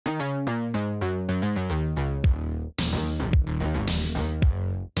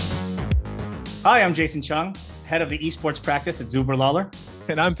Hi, I'm Jason Chung, head of the esports practice at Zuber Lawler.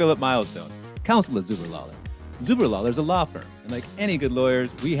 And I'm Philip Milestone, counsel at Zuber Lawler. Zuber Lawler is a law firm, and like any good lawyers,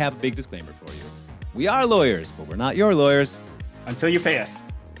 we have a big disclaimer for you. We are lawyers, but we're not your lawyers. Until you pay us.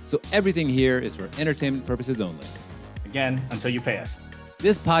 So everything here is for entertainment purposes only. Again, until you pay us.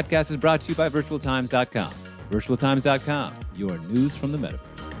 This podcast is brought to you by virtualtimes.com. Virtualtimes.com, your news from the metaverse.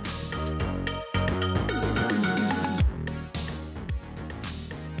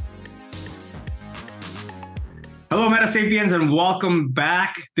 Hello, Metasapiens, and welcome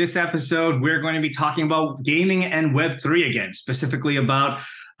back. This episode, we're going to be talking about gaming and Web3 again, specifically about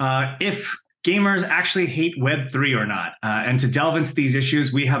if gamers actually hate Web3 or not. And to delve into these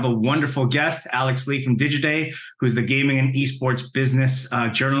issues, we have a wonderful guest, Alex Lee from Digiday, who's the gaming and esports business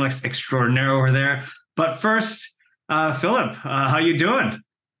journalist extraordinaire over there. But first, Philip, how you doing?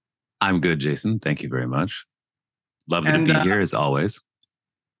 I'm good, Jason. Thank you very much. Lovely to be here as always.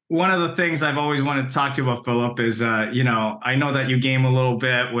 One of the things I've always wanted to talk to you about, Philip, is, I know that you game a little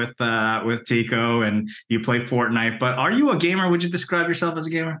bit with Tico and you play Fortnite, but are you a gamer? Would you describe yourself as a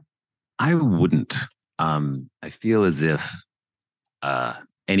gamer? I wouldn't. I feel as if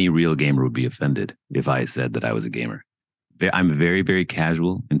any real gamer would be offended if I said that I was a gamer. I'm very, very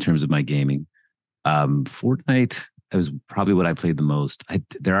casual in terms of my gaming. Fortnite was probably what I played the most.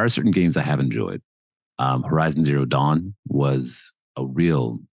 There are certain games I have enjoyed. Horizon Zero Dawn was a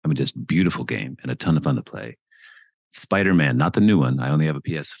real, just beautiful game and a ton of fun to play. Spider-Man, not the new one. I only have a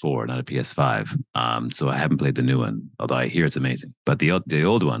PS4, not a PS5. So I haven't played the new one, although I hear it's amazing. But the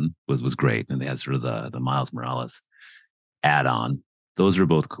old one was great. And they had sort of the Miles Morales add-on. Those were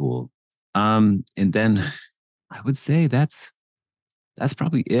both cool. And then I would say that's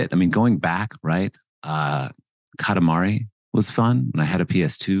probably it. Going back, right? Katamari was fun when I had a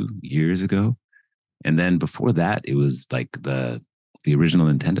PS2 years ago. And then before that, it was like the original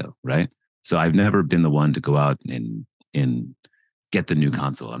Nintendo, right? So I've never been the one to go out and get the new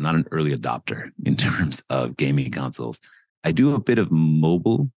console. I'm not an early adopter in terms of gaming consoles. I do a bit of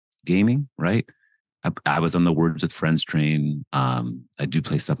mobile gaming, right? I was on the Words with Friends train. I do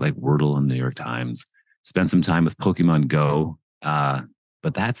play stuff like Wordle and New York Times. Spent some time with Pokemon Go.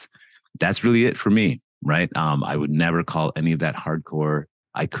 But that's really it for me, right? I would never call any of that hardcore.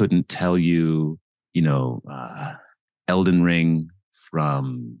 I couldn't tell you, Elden Ring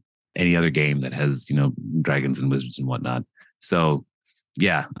from any other game that has, dragons and wizards and whatnot. So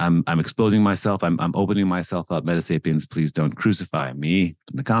yeah, I'm exposing myself. I'm opening myself up. Metasapiens, please don't crucify me in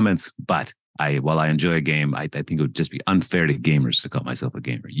the comments. But while I enjoy a game, I think it would just be unfair to gamers to call myself a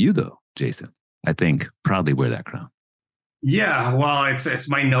gamer. You though, Jason, I think proudly wear that crown. Yeah, well, it's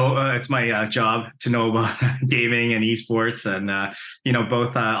my job to know about gaming and esports, and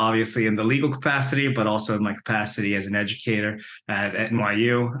both obviously in the legal capacity, but also in my capacity as an educator at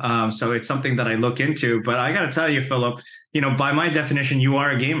NYU. So it's something that I look into. But I got to tell you, Philip, by my definition, you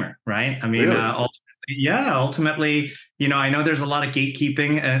are a gamer, right? Really? Ultimately, I know there's a lot of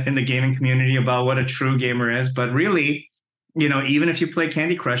gatekeeping in the gaming community about what a true gamer is, but really, even if you play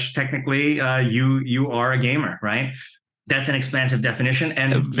Candy Crush, technically, you are a gamer, right? That's an expansive definition.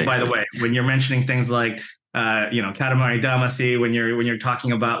 And by the way, when you're mentioning things like, Katamari Damacy, when you're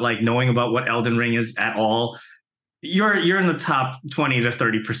talking about like knowing about what Elden Ring is at all, you're in the top 20 to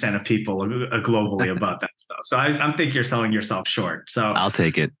 30% of people globally about that stuff. So I think you're selling yourself short. So I'll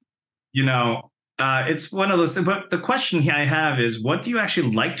take it. It's one of those things. But the question I have is, what do you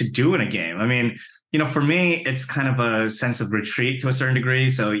actually like to do in a game? For me, it's kind of a sense of retreat to a certain degree.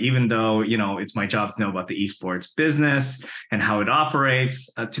 So even though, it's my job to know about the esports business and how it operates,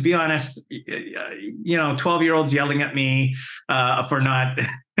 to be honest, 12-year-olds yelling at me for not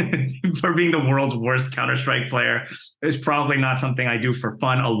for being the world's worst Counter-Strike player is probably not something I do for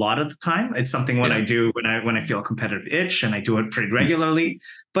fun a lot of the time. It's something I do when I feel a competitive itch, and I do it pretty regularly.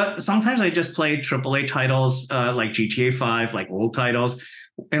 But sometimes I just play AAA titles like GTA 5, like old titles,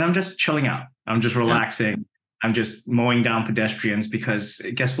 and I'm just chilling out. I'm just relaxing. Yeah. I'm just mowing down pedestrians because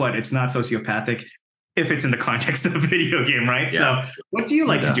guess what? It's not sociopathic if it's in the context of a video game, right? Yeah. So what do you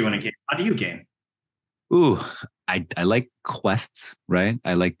like to do in a game? How do you game? Ooh, I like quests, right?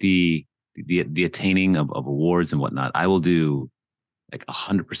 I like the attaining of awards and whatnot. I will do like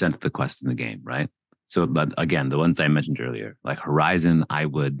 100% of the quests in the game, right? So, but again, the ones I mentioned earlier, like Horizon,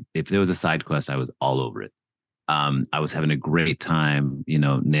 if there was a side quest, I was all over it. I was having a great time,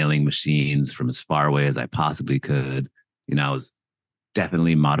 nailing machines from as far away as I possibly could. I was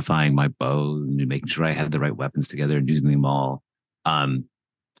definitely modifying my bow and making sure I had the right weapons together and using them all.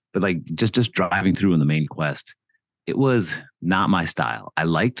 But like just driving through in the main quest, it was not my style. I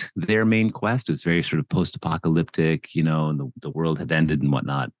liked their main quest. It was very sort of post-apocalyptic, and the world had ended and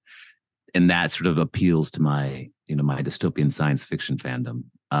whatnot. and that sort of appeals to my, my dystopian science fiction fandom.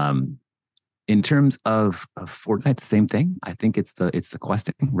 In terms of Fortnite, same thing. I think it's the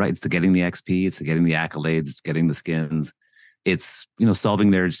questing, right? It's the getting the XP, it's the getting the accolades, it's getting the skins, it's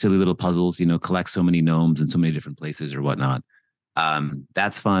solving their silly little puzzles. Collect so many gnomes in so many different places or whatnot.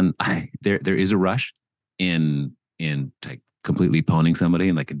 That's fun. There is a rush in like completely pwning somebody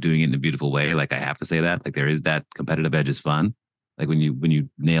and like doing it in a beautiful way. Like I have to say that, like there is that competitive edge is fun. Like when you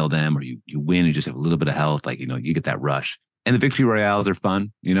nail them or you win, you just have a little bit of health. Like you get that rush. And the victory royales are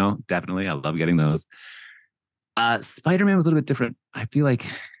fun, definitely. I love getting those. Spider-Man was a little bit different. I feel like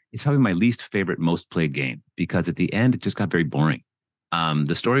it's probably my least favorite, most played game because at the end, it just got very boring.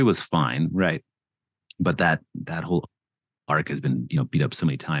 The story was fine, right? But that whole arc has been, beat up so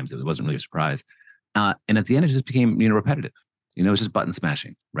many times. It wasn't really a surprise. And at the end, it just became, repetitive. It's just button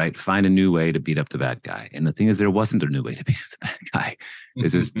smashing, right? Find a new way to beat up the bad guy. And the thing is, there wasn't a new way to beat up the bad guy.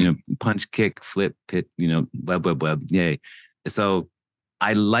 It's just, punch, kick, flip, hit, web, yay. So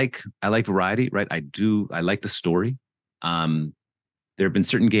I like variety, right? I like the story. There have been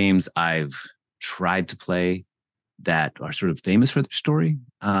certain games I've tried to play that are sort of famous for their story.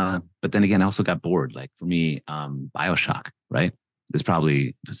 But then again, I also got bored. Like for me, BioShock, right? It's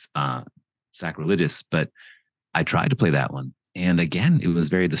probably sacrilegious, but I tried to play that one. And again,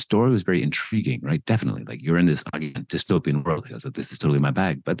 the story was very intriguing, right? Definitely. Like you're in this again, dystopian world. I was like, this is totally my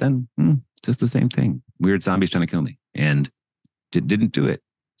bag. But then just the same thing. Weird zombies trying to kill me and didn't do it.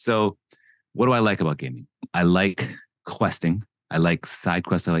 So what do I like about gaming? I like questing. I like side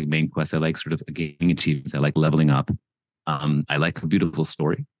quests. I like main quests. I like sort of gaining achievements. I like leveling up. I like a beautiful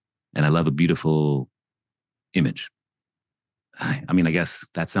story and I love a beautiful image. I mean, I guess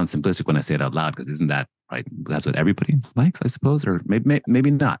that sounds simplistic when I say it out loud because isn't that right? That's what everybody likes, I suppose, or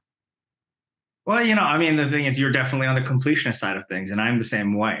maybe not. Well, I mean, the thing is, you're definitely on the completionist side of things, and I'm the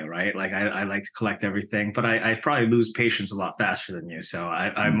same way, right? Like, I like to collect everything, but I probably lose patience a lot faster than you. So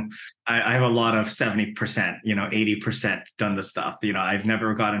I have a lot of 70%, 80% done the stuff. I've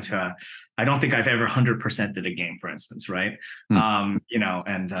never got into I don't think I've ever 100%ed a game, for instance, right?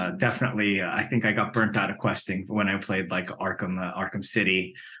 Definitely, I think I got burnt out of questing when I played like Arkham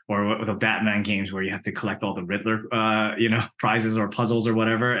City or the Batman games where you have to collect all the Riddler, prizes or puzzles or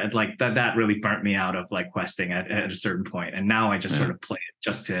whatever. And like that really burnt me out of like questing at a certain point. And now I just sort of play it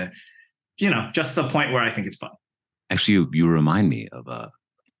just to, just the point where I think it's fun. Actually, you remind me of a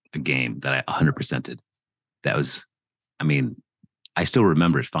game that I 100%ed. That was, I still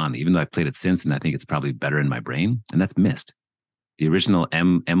remember it fondly, even though I've played it since, and I think it's probably better in my brain. And that's Myst, the original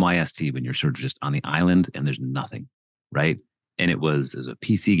MYST, when you're sort of just on the island and there's nothing, right? And it was a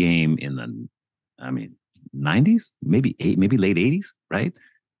PC game in the, 90s, maybe late 80s, right?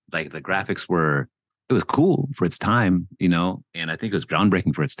 Like the graphics it was cool for its time, and I think it was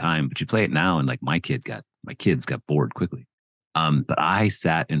groundbreaking for its time. But you play it now, and like my kids got bored quickly. But I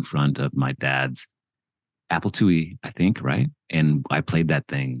sat in front of my dad's Apple IIe, I think, right? And I played that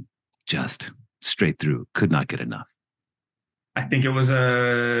thing just straight through. Could not get enough. I think it was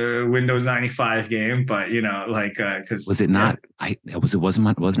a Windows 95 game, but because was it not? Yeah. It wasn't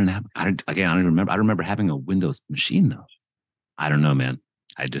an app. I don't remember. I don't remember having a Windows machine though. I don't know, man.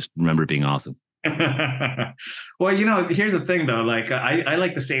 I just remember it being awesome. Well, here's the thing though. Like I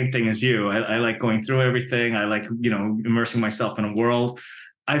like the same thing as you. I like going through everything. I like, immersing myself in a world.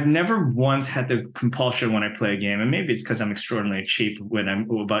 I've never once had the compulsion when I play a game, and maybe it's because I'm extraordinarily cheap when I'm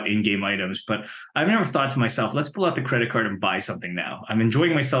about in-game items, but I've never thought to myself, let's pull out the credit card and buy something now. I'm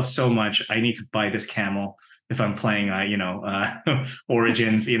enjoying myself so much. I need to buy this camel if I'm playing,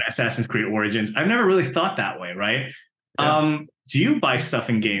 Origins, Assassin's Creed Origins. I've never really thought that way, right? Yeah. Do you buy stuff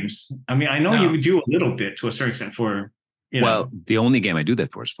in games? I mean, I know you do a little bit to a certain extent for... Well, the only game I do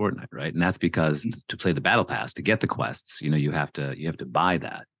that for is Fortnite, right? And that's because to play the battle pass, to get the quests, you have to buy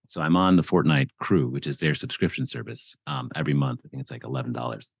that. So I'm on the Fortnite crew, which is their subscription service every month. I think it's like $11.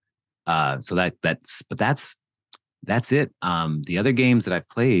 So that's it. The other games that I've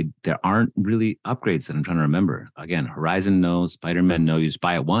played, there aren't really upgrades that I'm trying to remember. Again, Horizon, no. Spider-Man, no. You just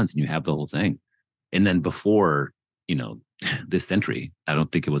buy it once and you have the whole thing. And then before, this century, I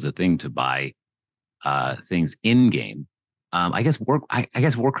don't think it was a thing to buy things in game. I guess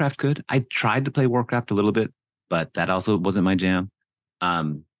Warcraft could. I tried to play Warcraft a little bit, but that also wasn't my jam.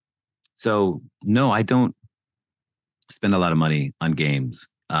 So no, I don't spend a lot of money on games.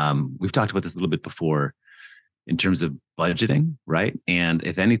 We've talked about this a little bit before in terms of budgeting, right? And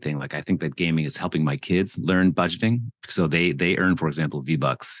if anything, like I think that gaming is helping my kids learn budgeting. So they earn, for example,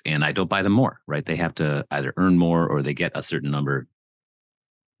 V-Bucks, and I don't buy them more, right? They have to either earn more or they get a certain number,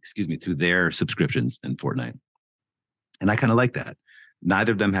 through their subscriptions in Fortnite. And I kind of like that.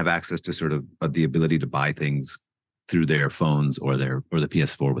 neither of them have access to sort of the ability to buy things through their phones or the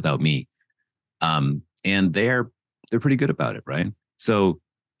PS4 without me. And they're pretty good about it, right? So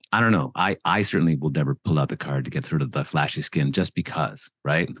I don't know. I certainly will never pull out the card to get sort of the flashy skin just because,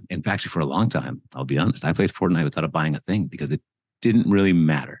 right? In fact, for a long time, I'll be honest, I played Fortnite without buying a thing because it didn't really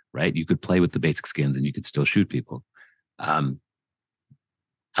matter, right? You could play with the basic skins and you could still shoot people. I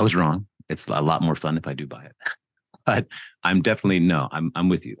was wrong. It's a lot more fun if I do buy it. But I'm definitely, no, I'm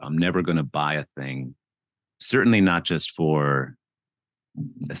with you. I'm never going to buy a thing, certainly not just for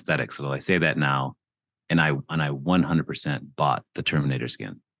aesthetics. Well, I say that now, and I 100% bought the Terminator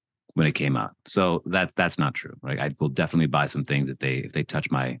skin when it came out. So that's not true, right? I will definitely buy some things if they touch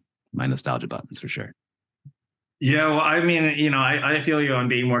my nostalgia buttons for sure. Yeah, well, I mean, you know, I feel you on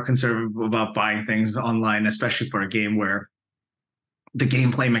being more conservative about buying things online, especially for a game where the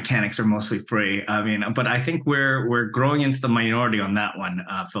gameplay mechanics are mostly free. I mean, but I think we're growing into the minority on that one,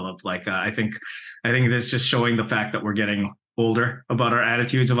 Philip. Like, I think that's just showing the fact that we're getting older about our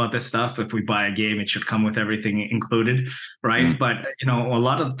attitudes about this stuff. If we buy a game, it should come with everything included, right? Mm-hmm. But you know, a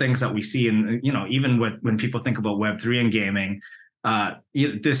lot of the things that we see, and you know, even when people think about Web3 and gaming,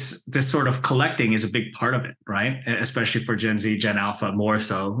 this sort of collecting is a big part of it, right? Especially for Gen Z, Gen Alpha, more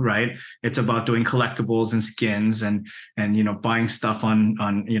so, right? It's about doing collectibles and skins and you know, buying stuff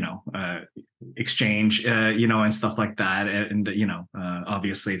on you know, exchange, you know, and stuff like that. And you know,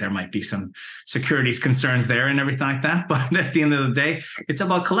 obviously there might be some securities concerns there and everything like that. But at the end of the day, it's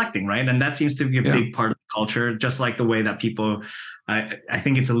about collecting, right? And that seems to be a big part of the culture, just like the way that people, I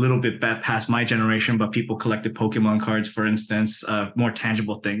think it's a little bit past my generation, but people collected Pokemon cards, for instance, more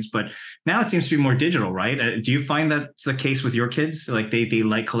tangible things. But now it seems to be more digital, right? Do you find that's the case with your kids? Like they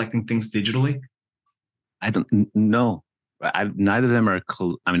like collecting things digitally? I don't know. Neither of them are.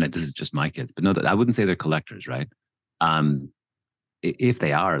 I mean, this is just my kids, but no, I wouldn't say they're collectors, right? If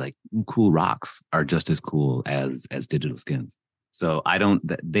they are, like, cool rocks are just as cool as digital skins. So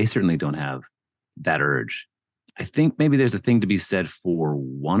they certainly don't have that urge. I think maybe there's a thing to be said for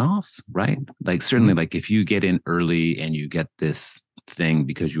one-offs, right? Like certainly, like if you get in early and you get this thing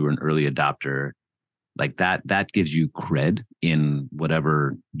because you were an early adopter, like that gives you cred in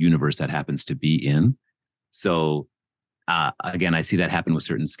whatever universe that happens to be in. So again, I see that happen with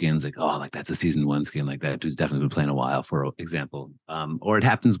certain skins, like, oh, like that's a season 1 skin, like that dude's definitely been playing a while, for example. Or it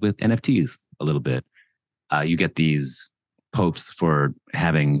happens with NFTs a little bit. You get these popes for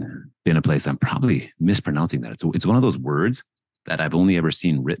having been a place. I'm probably mispronouncing that. It's one of those words that I've only ever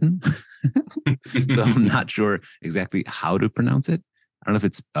seen written. So I'm not sure exactly how to pronounce it. I don't know if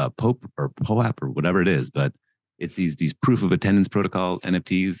it's Pope or POAP or whatever it is, but it's these proof of attendance protocol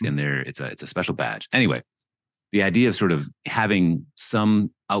NFTs, and it's a special badge. Anyway, the idea of sort of having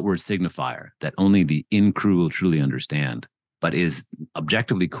some outward signifier that only the in-crew will truly understand, but is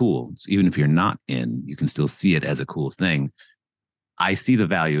objectively cool. So even if you're not in, you can still see it as a cool thing. I see the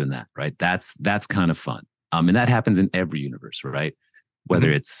value in that, right? That's kind of fun. And that happens in every universe, right?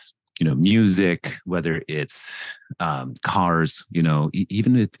 Whether it's, you know, music, whether it's cars, you know,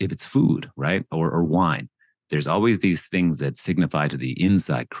 even if it's food, right? Or wine. There's always these things that signify to the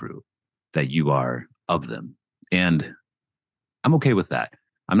inside crew that you are of them. And I'm okay with that.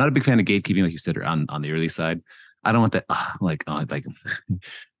 I'm not a big fan of gatekeeping, like you said, on the early side. I don't want that, like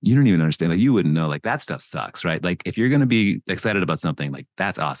you don't even understand. Like, you wouldn't know. Like, that stuff sucks, right? Like, if you're going to be excited about something, like,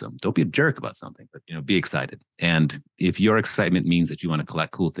 that's awesome. Don't be a jerk about something, but, you know, be excited. And if your excitement means that you want to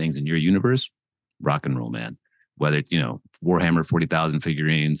collect cool things in your universe, rock and roll, man. Whether, you know, Warhammer 40,000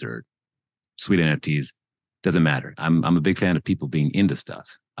 figurines or sweet NFTs, doesn't matter. I'm a big fan of people being into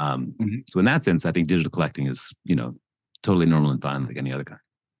stuff. So in that sense, I think digital collecting is, you know, totally normal and fun like any other kind.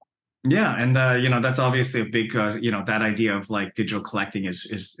 Yeah, and you know, that's obviously a big you know, that idea of like digital collecting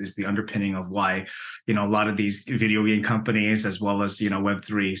is the underpinning of why, you know, a lot of these video game companies, as well as, you know,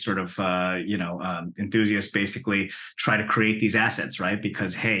 Web3 sort of you know, enthusiasts basically try to create these assets, right?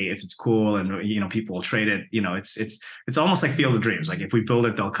 Because hey, if it's cool and, you know, people will trade it, you know, it's almost like Field of Dreams. Like, if we build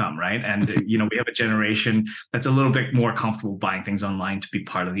it, they'll come, right? And you know, we have a generation that's a little bit more comfortable buying things online to be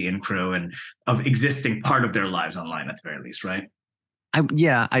part of the in crew and of existing part of their lives online at the very least, right?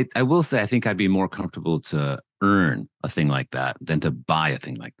 I will say I think I'd be more comfortable to earn a thing like that than to buy a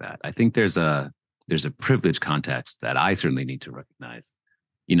thing like that. I think there's a privilege context that I certainly need to recognize.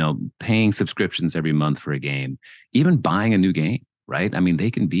 You know, paying subscriptions every month for a game, even buying a new game, right? I mean, they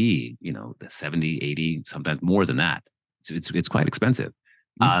can be, you know, the 70, 80, sometimes more than that. It's quite expensive.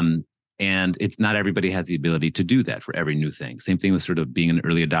 And it's not everybody has the ability to do that for every new thing. Same thing with sort of being an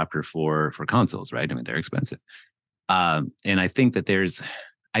early adopter for consoles, right? I mean, they're expensive. And I think that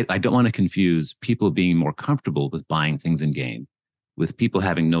I don't want to confuse people being more comfortable with buying things in game with people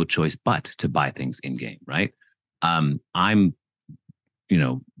having no choice but to buy things in game, right? I'm,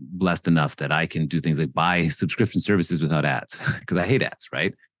 blessed enough that I can do things like buy subscription services without ads because I hate ads,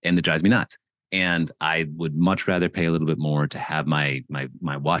 right? And it drives me nuts. And I would much rather pay a little bit more to have my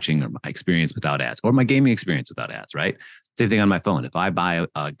watching or my experience without ads, or my gaming experience without ads, right? Same thing on my phone. If I buy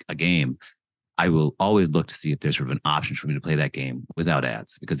a game, I will always look to see if there's sort of an option for me to play that game without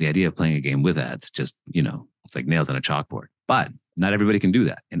ads, because the idea of playing a game with ads just, it's like nails on a chalkboard. But not everybody can do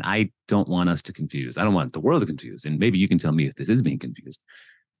that. And I don't want us to confuse. I don't want the world to confuse. And maybe you can tell me if this is being confused.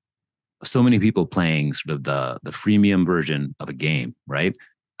 So many people playing sort of the freemium version of a game, right?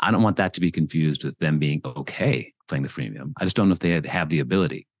 I don't want that to be confused with them being okay playing the freemium. I just don't know if they have the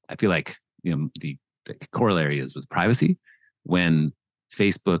ability. I feel like, the corollary is with privacy. When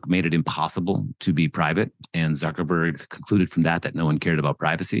Facebook made it impossible to be private, and Zuckerberg concluded from that no one cared about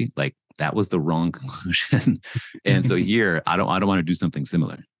privacy, like that was the wrong conclusion. And so here, I don't want to do something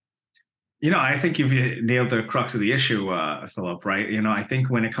similar. I think you've nailed the crux of the issue, Philip, right? I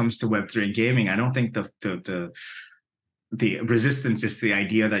think when it comes to Web3 and gaming, I don't think the resistance is the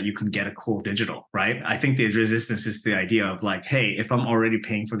idea that you can get a cool digital, right? I think the resistance is the idea of like, hey, if I'm already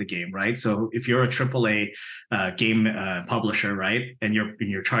paying for the game, right? So if you're a AAA game publisher, right, and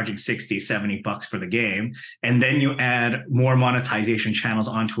you're charging $60-$70 for the game, and then you add more monetization channels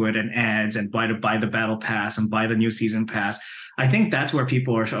onto it and ads, and buy the battle pass and buy the new season pass, I think that's where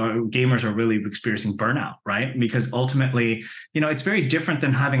gamers are really experiencing burnout, right? Because ultimately, it's very different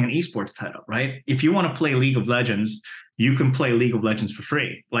than having an esports title, right? If you want to play League of Legends, you can play League of Legends for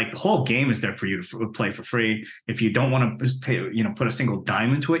free. Like the whole game is there for you to play for free. If you don't want to pay, put a single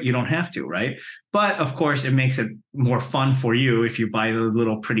dime into it, you don't have to, right? But of course, it makes it more fun for you if you buy the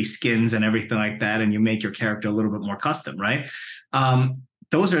little pretty skins and everything like that, and you make your character a little bit more custom, right?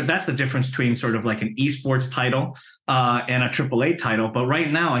 That's the difference between sort of like an esports title and a AAA title. But right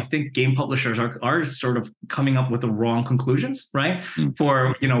now, I think game publishers are sort of coming up with the wrong conclusions, right?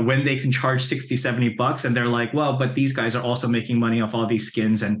 For, when they can charge $60-$70 and they're like, well, but these guys are also making money off all these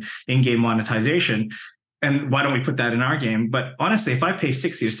skins and in-game monetization. And why don't we put that in our game? But honestly, if I pay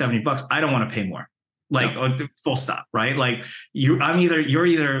 $60 or $70, I don't want to pay more. Like, full stop, right? Like you're either,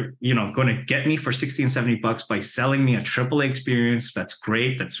 going to get me for $60 and $70 by selling me a AAA experience. That's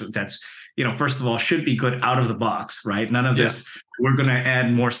great. That's, first of all, should be good out of the box, right? None of this, we're going to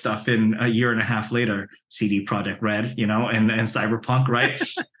add more stuff in a year and a half later, CD Projekt Red, and Cyberpunk, right?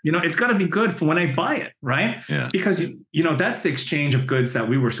 It's got to be good for when I buy it, right? Yeah. Because, that's the exchange of goods that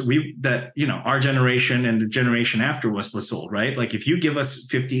our generation and the generation after was sold, right? Like if you give us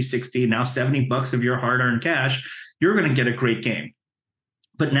 50, 60, now $70 of your hard-earned cash, you're going to get a great game.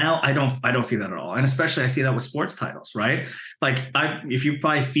 But now I don't see that at all. And especially I see that with sports titles, right? Like if you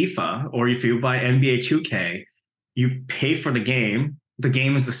buy FIFA or if you buy NBA 2K, you pay for the game. The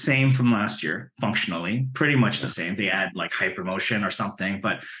game is the same from last year, functionally, pretty much the same. They add like hypermotion or something,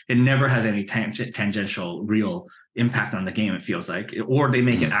 but it never has any tangential real impact on the game, it feels like, or they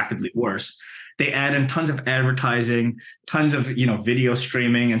make it actively worse. They add in tons of advertising, tons of, video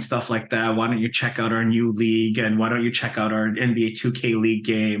streaming and stuff like that. Why don't you check out our new league? And why don't you check out our NBA 2K league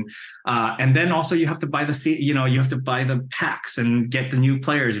game? And then also you have to buy the packs and get the new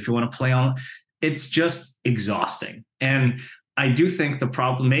players if you want to play on. It's just exhausting. And I do think the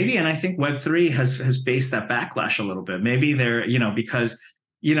problem maybe, and I think Web3 has faced that backlash a little bit. Maybe they're, because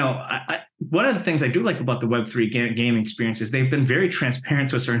one of the things I do like about the Web3 gaming experience is they've been very transparent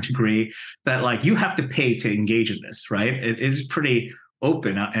to a certain degree that like you have to pay to engage in this, right? It is pretty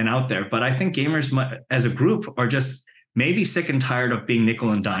open and out there. But I think gamers as a group are just maybe sick and tired of being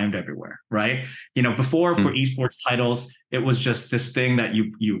nickel and dimed everywhere, right? Before for esports titles, it was just this thing that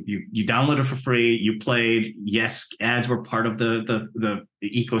you downloaded for free, you played. Yes, ads were part of the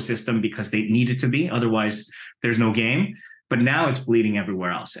ecosystem because they needed to be. Otherwise, there's no game. But now it's bleeding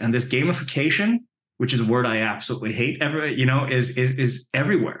everywhere else. And this gamification, which is a word I absolutely hate, is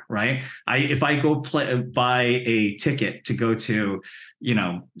everywhere, right? If I go buy a ticket to go to,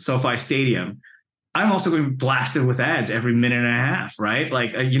 SoFi Stadium, I'm also going to be blasted with ads every minute and a half, right?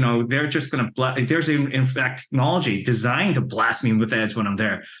 Like, they're just going to, there's in fact technology designed to blast me with ads when I'm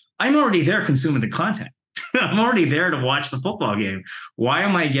there. I'm already there consuming the content. I'm already there to watch the football game. Why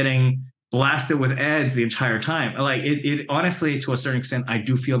am I getting blasted with ads the entire time? Like it honestly, to a certain extent, I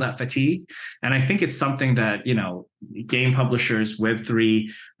do feel that fatigue. And I think it's something that, game publishers,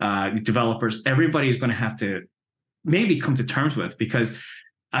 Web3 developers, everybody's going to have to maybe come to terms with, because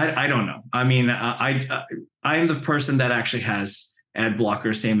I don't know. I mean, I'm the person that actually has ad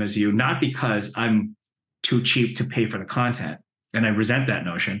blockers, same as you, not because I'm too cheap to pay for the content. And I resent that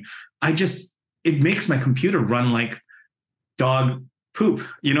notion. It makes my computer run like dog poop.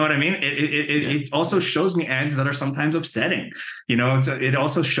 You know what I mean? It also shows me ads that are sometimes upsetting. It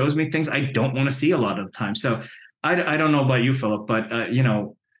also shows me things I don't want to see a lot of the time. So I don't know about you, Philip, but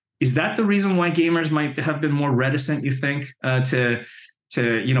is that the reason why gamers might have been more reticent, you think, to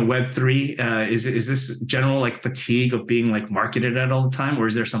Web3? Is this general like fatigue of being like marketed at all the time, or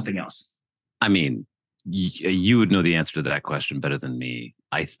is there something else? I mean, you would know the answer to that question better than me.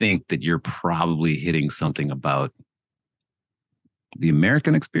 I think that you're probably hitting something about the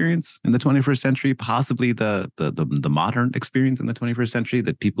American experience in the 21st century, possibly the modern experience in the 21st century,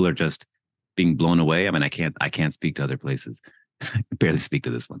 that people are just being blown away. I mean, I can't speak to other places. I barely speak to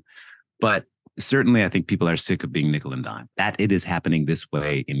this one, but certainly I think people are sick of being nickel and dime. That it is happening this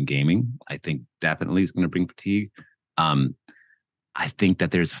way in gaming, I think definitely is going to bring fatigue. I think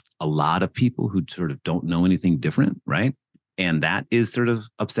that there's a lot of people who sort of don't know anything different, right? And that is sort of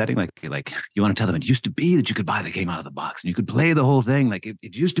upsetting. Like you want to tell them it used to be that you could buy the game out of the box and you could play the whole thing. Like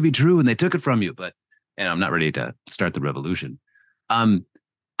it used to be true and they took it from you, but I'm not ready to start the revolution.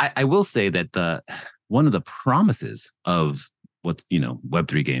 I will say that one of the promises of what,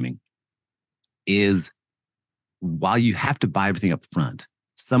 Web3 gaming is, while you have to buy everything up front,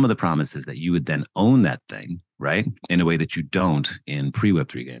 some of the promises that you would then own that thing, right, in a way that you don't in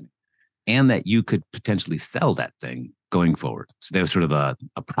pre-Web3 gaming, and that you could potentially sell that thing going forward. So there was sort of a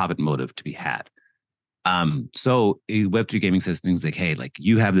profit motive to be had. So Web3 gaming says things like, hey, like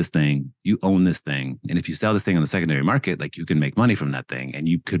you have this thing, you own this thing, and if you sell this thing on the secondary market, like you can make money from that thing, and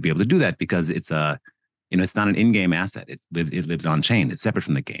you could be able to do that because it's it's not an in-game asset. It lives on chain. It's separate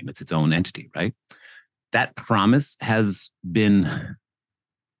from the game. It's its own entity, right? That promise has been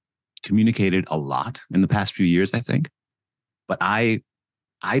communicated a lot in the past few years, I think, but I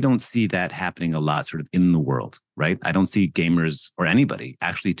don't see that happening a lot sort of in the world, right? I don't see gamers or anybody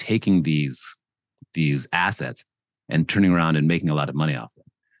actually taking these assets and turning around and making a lot of money off them.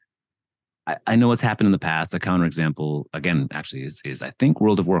 I know what's happened in the past. A counterexample, again, actually is I think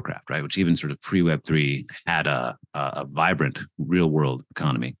World of Warcraft, right? Which even sort of pre-Web3 had a vibrant real world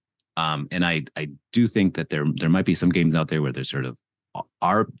economy. And I do think that there might be some games out there where there's sort of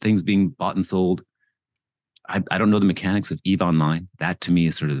are things being bought and sold. I don't know the mechanics of EVE Online. That to me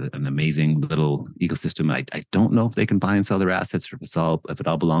is sort of an amazing little ecosystem. I don't know if they can buy and sell their assets, or if it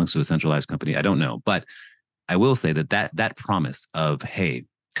all belongs to a centralized company. I don't know. But I will say that promise of, hey,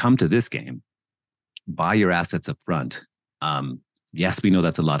 come to this game, buy your assets up front. Yes, we know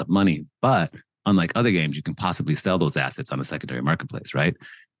that's a lot of money, but unlike other games, you can possibly sell those assets on a secondary marketplace, right?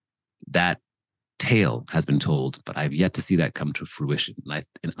 That tale has been told, but I've yet to see that come to fruition.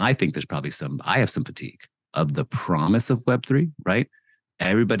 And I think there's probably I have some fatigue of the promise of Web3, right?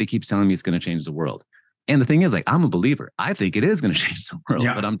 Everybody keeps telling me it's going to change the world. And the thing is, like, I'm a believer. I think it is going to change the world,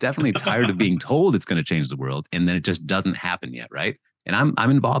 but I'm definitely tired of being told it's going to change the world. And then it just doesn't happen yet, right? And I'm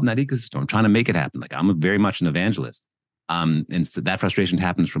involved in that ecosystem. I'm trying to make it happen. Like, I'm very much an evangelist. And so that frustration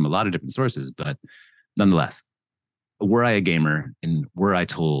happens from a lot of different sources, but nonetheless, were I a gamer and were I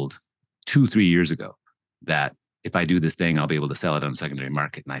told 2-3 years ago that if I do this thing, I'll be able to sell it on the secondary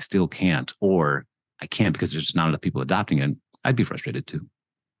market, and I still can't, or I can't because there's just not enough people adopting it, I'd be frustrated too.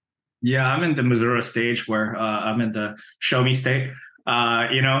 Yeah, I'm in the Missouri stage where I'm in the show me state,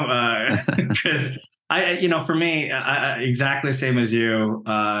 because for me, exactly the same as you.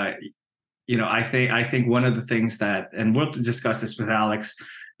 I think one of the things that, and we'll discuss this with Alex,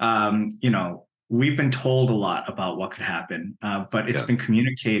 we've been told a lot about what could happen, but it's been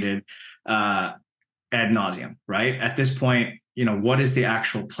communicated ad nauseum, right? At this point, what is the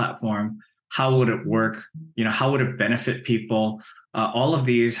actual platform? How would it work? How would it benefit people? All of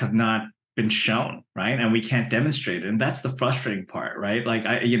these have not been shown, right? And we can't demonstrate it. And that's the frustrating part, right? Like,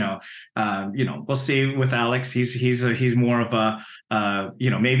 we'll see with Alex. He's more of a,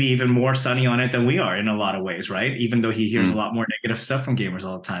 maybe even more sunny on it than we are in a lot of ways, right? Even though he hears a lot more negative stuff from gamers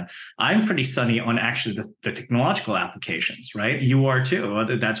all the time. I'm pretty sunny on actually the technological applications, right? You are too.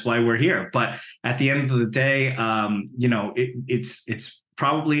 That's why we're here. But at the end of the day, it's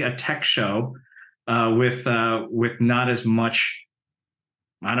probably a tech show with not as much,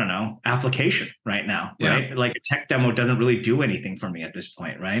 I don't know, application right now, right? Like a tech demo doesn't really do anything for me at this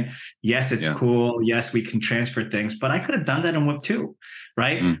point, right? Yes, it's cool. Yes, we can transfer things, but I could have done that in Web 2,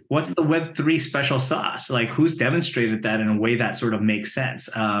 right? What's the Web 3 special sauce? Like, who's demonstrated that in a way that sort of makes sense?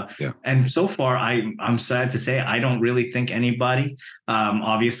 And so far, I'm sad to say, I don't really think anybody.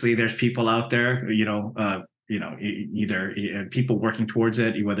 Obviously, there's people out there, either people working towards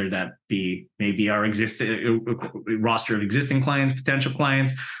it, whether that be maybe our existing roster of existing clients, potential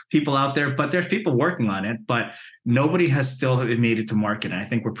clients, people out there, but there's people working on it, but nobody has still made it to market. And I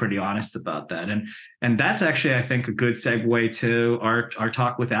think we're pretty honest about that. And that's actually, I think, a good segue to our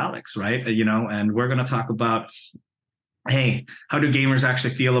talk with Alex, right? And we're going to talk about, hey, how do gamers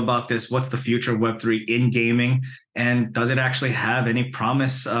actually feel about this? What's the future of Web3 in gaming? And does it actually have any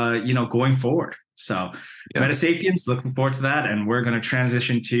promise, going forward? So yeah. Metasapiens, looking forward to that. And we're going to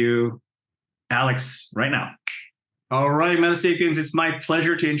transition to Alex right now. All right, Metasapiens, it's my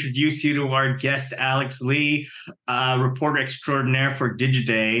pleasure to introduce you to our guest, Alex Lee, reporter extraordinaire for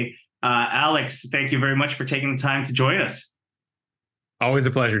Digiday. Alex, thank you very much for taking the time to join us. Always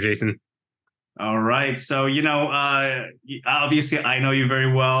a pleasure, Jason. All right. So, obviously I know you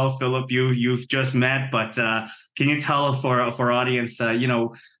very well, Philip, you've just met, but can you tell for our audience,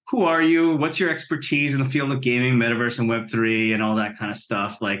 who are you? What's your expertise in the field of gaming, metaverse, and Web3 and all that kind of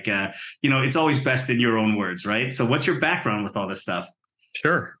stuff? It's always best in your own words, right? So what's your background with all this stuff?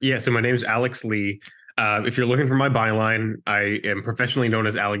 Sure. Yeah. So my name is Alex Lee. If you're looking for my byline, I am professionally known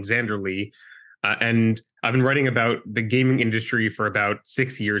as Alexander Lee. And I've been writing about the gaming industry for about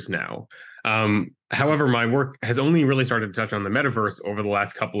 6 years now. However, my work has only really started to touch on the metaverse over the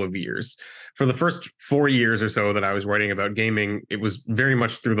last couple of years. For the first 4 years or so that I was writing about gaming, it was very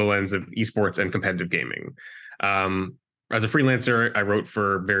much through the lens of esports and competitive gaming. As a freelancer, I wrote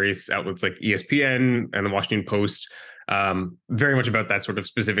for various outlets like ESPN and the Washington Post, very much about that sort of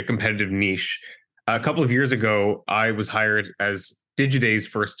specific competitive niche. A couple of years ago, I was hired as Digiday's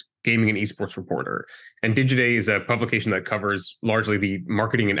first Gaming and Esports Reporter. And Digiday is a publication that covers largely the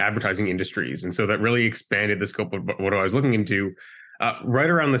marketing and advertising industries. And so that really expanded the scope of what I was looking into. Right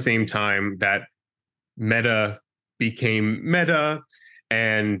around the same time that Meta became Meta,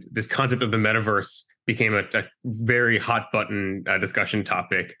 and this concept of the metaverse became a very hot button discussion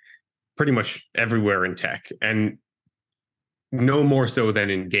topic pretty much everywhere in tech, and no more so than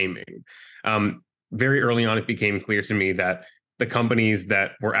in gaming. Very early on, it became clear to me that the companies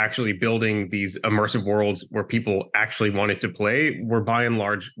that were actually building these immersive worlds where people actually wanted to play were by and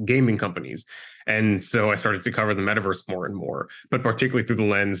large gaming companies. And so I started to cover the metaverse more and more, but particularly through the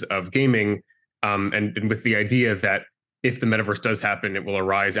lens of gaming, and with the idea that if the metaverse does happen, it will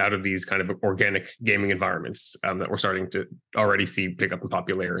arise out of these kind of organic gaming environments that we're starting to already see pick up in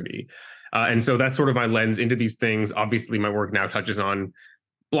popularity. And so that's sort of my lens into these things. Obviously, my work now touches on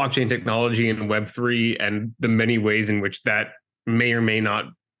blockchain technology and Web3 and the many ways in which that may or may not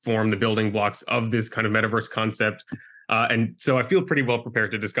form the building blocks of this kind of metaverse concept. And so I feel pretty well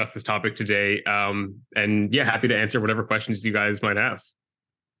prepared to discuss this topic today. And yeah, happy to answer whatever questions you guys might have.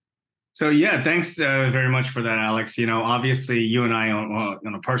 So yeah, thanks very much for that, Alex. Obviously you and I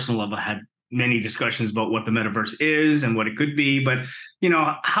on a personal level had many discussions about what the metaverse is and what it could be, but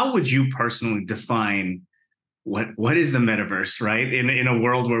how would you personally define what is the metaverse, right? In a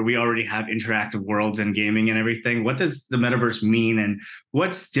world where we already have interactive worlds and gaming and everything, what does the metaverse mean, and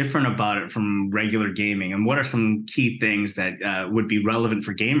what's different about it from regular gaming, and what are some key things that would be relevant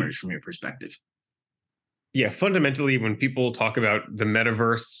for gamers from your perspective? Yeah, fundamentally, when people talk about the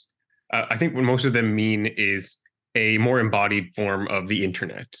metaverse, I think what most of them mean is a more embodied form of the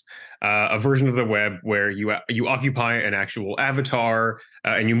internet, a version of the web where you occupy an actual avatar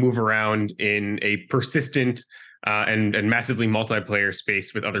and you move around in a persistent and massively multiplayer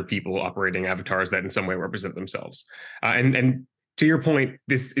space with other people operating avatars that in some way represent themselves. And to your point,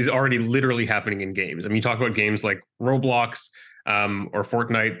 this is already literally happening in games. I mean, you talk about games like Roblox or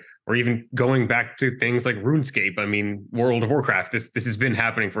Fortnite, or even going back to things like RuneScape. I mean, World of Warcraft, this has been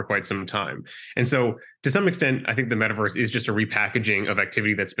happening for quite some time. And so to some extent, I think the metaverse is just a repackaging of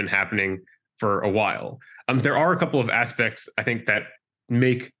activity that's been happening for a while. There are a couple of aspects, I think, that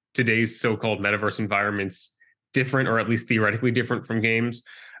make today's so-called metaverse environments different, or at least theoretically different from games.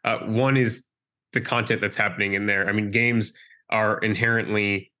 One is the content that's happening in there. I mean, games are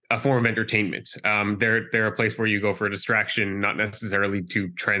inherently a form of entertainment. They're a place where you go for a distraction, not necessarily to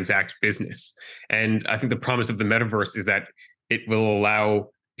transact business. And I think the promise of the metaverse is that it will allow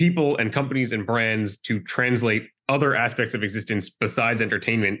people and companies and brands to translate other aspects of existence besides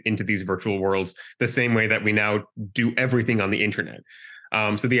entertainment into these virtual worlds, the same way that we now do everything on the internet.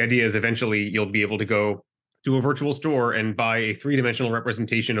 So the idea is eventually you'll be able to go to a virtual store and buy a three-dimensional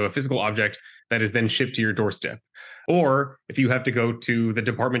representation of a physical object that is then shipped to your doorstep. Or if you have to go to the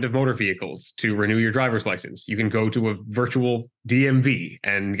Department of Motor Vehicles to renew your driver's license, you can go to a virtual DMV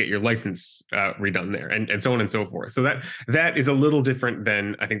and get your license redone there, and so on and so forth. So that is a little different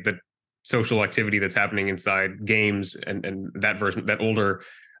than I think the social activity that's happening inside games and that version, that older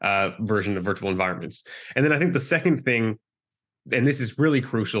version of virtual environments. And then I think the second thing, and this is really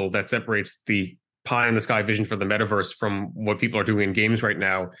crucial, that separates the pie in the sky vision for the metaverse from what people are doing in games right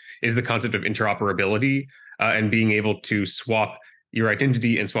now, is the concept of interoperability and being able to swap your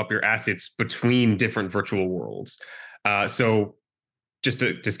identity and swap your assets between different virtual worlds. So just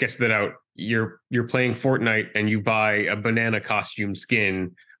to sketch that out, you're playing Fortnite and you buy a banana costume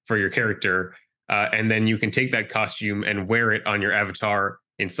skin for your character, and then you can take that costume and wear it on your avatar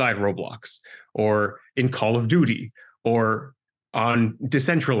inside Roblox or in Call of Duty or on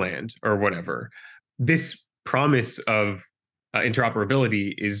Decentraland or whatever. This promise of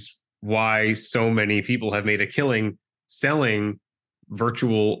interoperability is why so many people have made a killing selling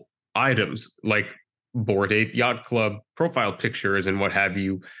virtual items like Bored Ape Yacht Club profile pictures and what have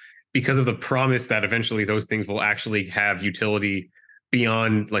you, because of the promise that eventually those things will actually have utility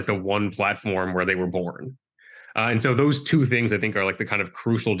beyond like the one platform where they were born. And so those two things, I think, are like the kind of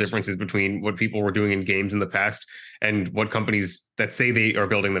crucial differences between what people were doing in games in the past and what companies that say they are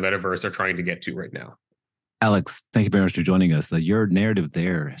building the metaverse are trying to get to right now. Alex, thank you very much for joining us. Your narrative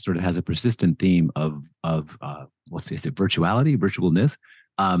there sort of has a persistent theme of is it virtualness,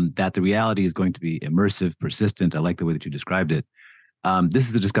 that the reality is going to be immersive, persistent. I like the way that you described it. This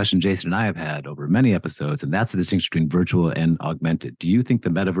is a discussion Jason and I have had over many episodes, and that's the distinction between virtual and augmented. Do you think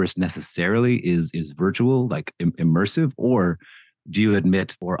the metaverse necessarily is virtual, like immersive, or do you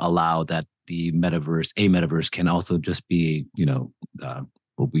admit or allow that a metaverse can also just be,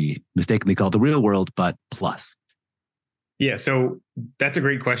 what we mistakenly call the real world, but plus? Yeah, so that's a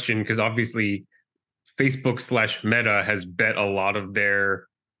great question, because obviously Facebook/Meta has bet a lot of their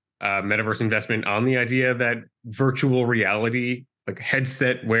metaverse investment on the idea that virtual reality, like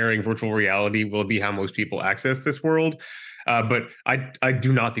headset wearing virtual reality, will be how most people access this world. But I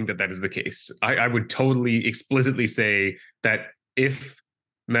do not think that that is the case. I would totally explicitly say that if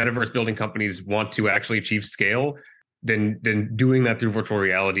metaverse building companies want to actually achieve scale, then doing that through virtual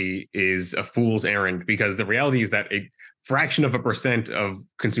reality is a fool's errand, because the reality is that a fraction of a % of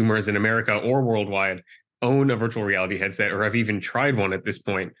consumers in America or worldwide own a virtual reality headset or have even tried one at this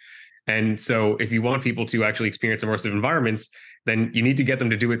point. And so if you want people to actually experience immersive environments, then you need to get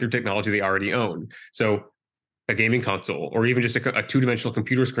them to do it through technology they already own. So a gaming console, or even just a two-dimensional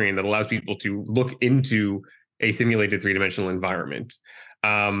computer screen that allows people to look into a simulated three-dimensional environment.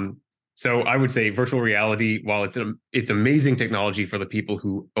 So I would say virtual reality, while it's amazing technology for the people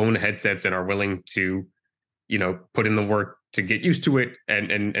who own headsets and are willing to, put in the work to get used to it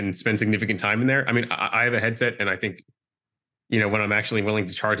and spend significant time in there. I mean, I have a headset, and I think, when I'm actually willing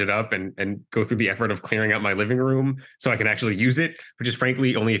to charge it up and go through the effort of clearing out my living room so I can actually use it, which is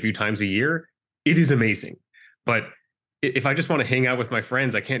frankly only a few times a year, it is amazing. But if I just want to hang out with my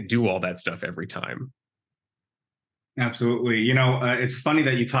friends, I can't do all that stuff every time. Absolutely. It's funny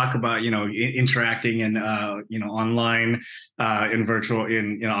that you talk about, interacting and, online, in virtual,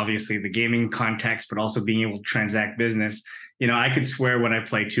 obviously the gaming context, but also being able to transact business. I could swear when I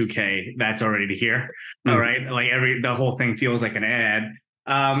play 2K, that's already here. All right. Like the whole thing feels like an ad.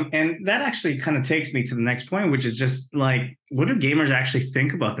 And that actually kind of takes me to the next point, which is just like, what do gamers actually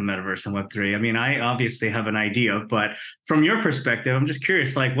think about the metaverse and Web3? I mean, I obviously have an idea, but from your perspective, I'm just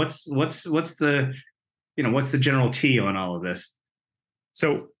curious, like what's the general tea on all of this?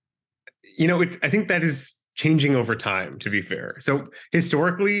 So, I think that is changing over time, to be fair. So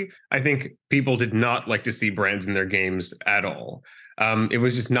historically, I think people did not like to see brands in their games at all. It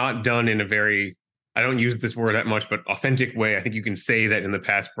was just not done in a very, I don't use this word that much, but authentic way. I think you can say that in the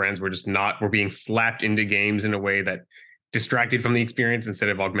past, brands were being slapped into games in a way that distracted from the experience instead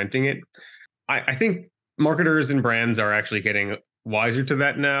of augmenting it. I think marketers and brands are actually getting wiser to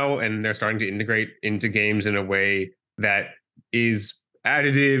that now, and they're starting to integrate into games in a way that is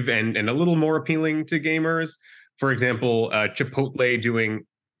additive and a little more appealing to gamers. For example, Chipotle doing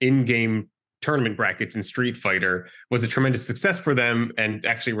in-game tournament brackets in Street Fighter was a tremendous success for them, and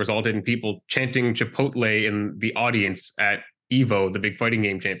actually resulted in people chanting Chipotle in the audience at EVO, the big fighting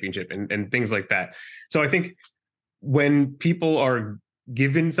game championship, and things like that. So I think when people are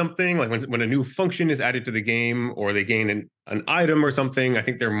given something, like when a new function is added to the game, or they gain an item or something, I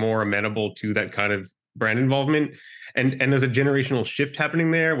think they're more amenable to that kind of brand involvement. And there's a generational shift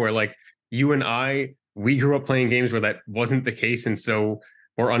happening there, where like you and I, we grew up playing games where that wasn't the case, and so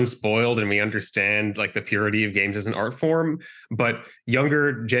we're unspoiled and we understand like the purity of games as an art form. But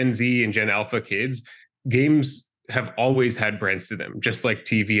younger Gen Z and Gen Alpha kids, games have always had brands to them, just like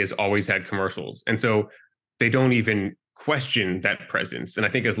TV has always had commercials. And so they don't even question that presence. And I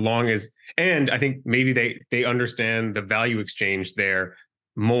think I think maybe they understand the value exchange there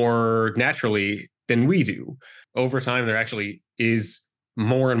more naturally than we do. Over time, there actually is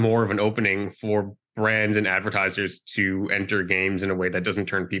more and more of an opening for brands and advertisers to enter games in a way that doesn't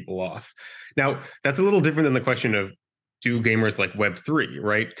turn people off. Now, that's a little different than the question of, do gamers like Web3,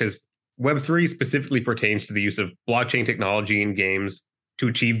 right? Because Web3 specifically pertains to the use of blockchain technology in games to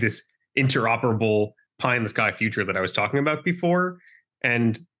achieve this interoperable pie in the sky future that I was talking about before.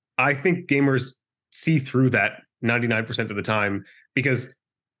 And I think gamers see through that 99% of the time, because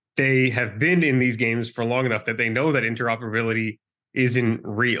they have been in these games for long enough that they know that interoperability isn't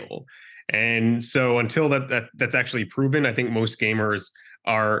real. And so until that's actually proven, I think most gamers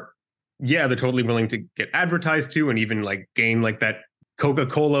are, they're totally willing to get advertised to and even like gain like that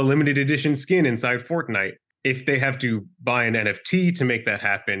Coca-Cola limited edition skin inside Fortnite. If they have to buy an NFT to make that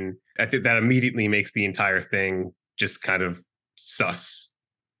happen, I think that immediately makes the entire thing just kind of sus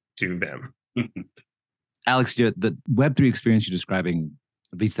to them. Alex, the Web3 experience you're describing,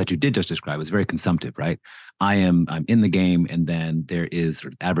 at least that you did just describe, was very consumptive, right? I'm in the game, and then there is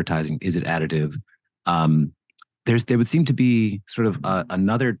sort of advertising. Is it additive? There would seem to be sort of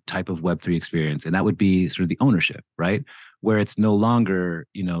another type of Web3 experience, and that would be sort of the ownership, right? Where it's no longer,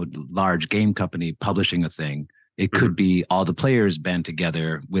 large game company publishing a thing. It could be all the players band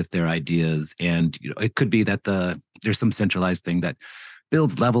together with their ideas, and it could be that there's some centralized thing that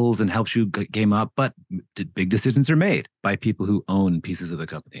builds levels and helps you game up, but big decisions are made by people who own pieces of the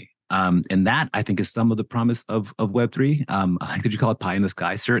company. And that, I think, is some of the promise of Web3. I like that you call it pie in the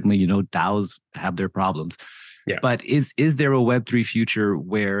sky. Certainly, DAOs have their problems. Yeah. But is there a Web3 future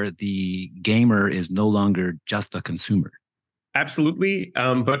where the gamer is no longer just a consumer? Absolutely.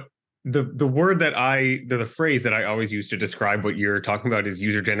 But the phrase that I always use to describe what you're talking about is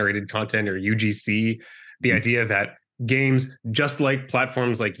user-generated content, or UGC. The idea that games, just like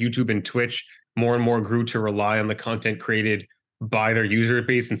platforms like YouTube and Twitch, more and more grew to rely on the content created by their user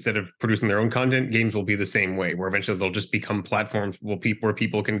base instead of producing their own content. Games will be the same way, where eventually they'll just become platforms where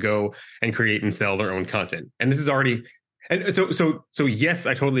people can go and create and sell their own content. And this is already, and so yes,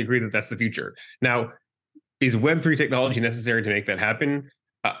 I totally agree that that's the future. Now, is Web3 technology necessary to make that happen?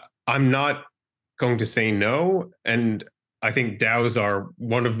 I'm not going to say no, and I think DAOs are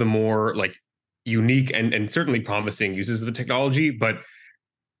one of the more unique and certainly promising uses of the technology, but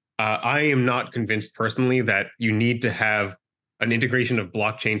I am not convinced personally that you need to have an integration of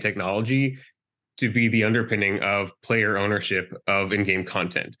blockchain technology to be the underpinning of player ownership of in-game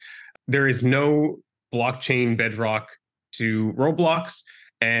content. There is no blockchain bedrock to Roblox,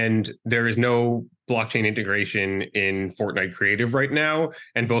 and there is no blockchain integration in Fortnite Creative right now.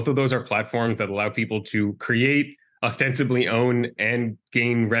 And both of those are platforms that allow people to create, ostensibly own, and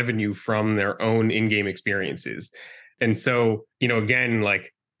gain revenue from their own in-game experiences. And so, again,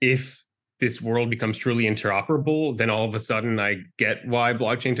 if this world becomes truly interoperable, then all of a sudden I get why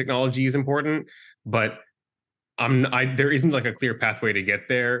blockchain technology is important, but there isn't a clear pathway to get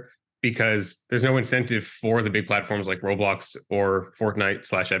there, because there's no incentive for the big platforms like Roblox or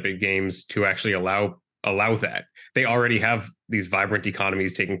Fortnite/Epic Games to actually allow that. They already have these vibrant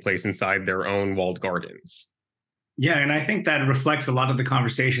economies taking place inside their own walled gardens. Yeah, and I think that reflects a lot of the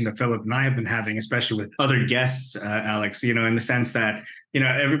conversation that Philip and I have been having, especially with other guests, Alex, in the sense that,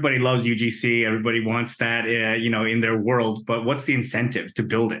 everybody loves UGC, everybody wants that, in their world, but what's the incentive to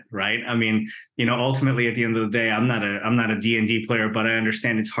build it, right? I mean, ultimately at the end of the day, I'm not a D&D player, but I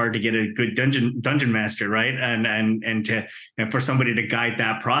understand it's hard to get a good dungeon master, right? And for somebody to guide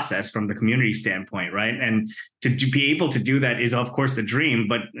that process from the community standpoint, right? And to be able to do that is, of course, the dream,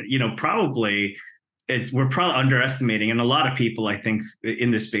 but, probably we're probably underestimating, and a lot of people, I think,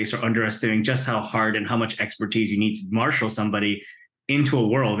 in this space are underestimating just how hard and how much expertise you need to marshal somebody into a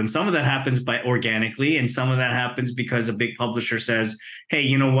world. And some of that happens by organically, and some of that happens because a big publisher says, hey,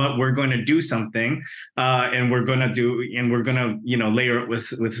 you know what, we're going to do something, and we're going to layer it with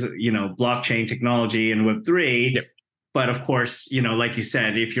blockchain technology and Web3. Yep. But of course, like you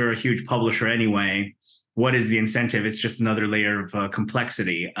said, if you're a huge publisher anyway, what is the incentive? It's just another layer of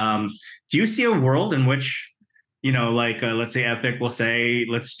complexity. Do you see a world in which, let's say Epic will say,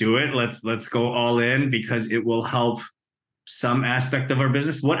 let's do it. Let's go all in because it will help some aspect of our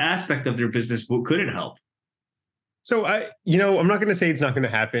business? What aspect of their business could it help? So I'm not going to say it's not going to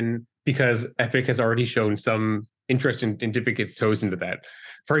happen, because Epic has already shown some interest in dipping its toes into that.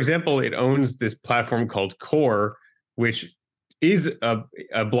 For example, it owns this platform called Core, which is a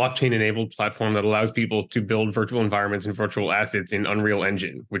blockchain-enabled platform that allows people to build virtual environments and virtual assets in Unreal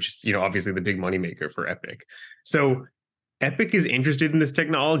Engine, which is, obviously the big moneymaker for Epic. So Epic is interested in this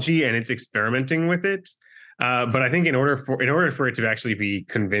technology and it's experimenting with it. But I think in order for it to actually be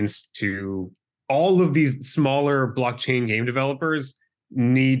convinced to all of these smaller blockchain game developers,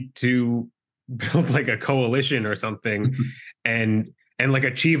 need to build like a coalition or something and like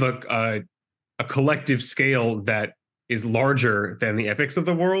achieve a collective scale that is larger than the Epics of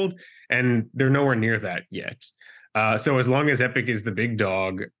the world, and they're nowhere near that yet. So as long as Epic is the big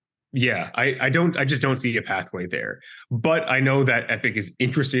dog, yeah, I just don't see a pathway there. But I know that Epic is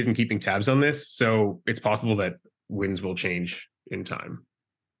interested in keeping tabs on this, so it's possible that winds will change in time.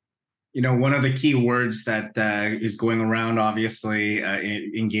 One of the key words that is going around, obviously,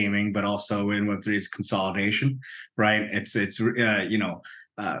 in gaming, but also in Web3 is consolidation, right? It's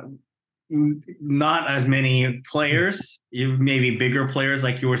not as many players, maybe bigger players,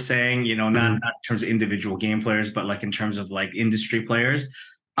 like you were saying, not in terms of individual game players, but like in terms of like industry players.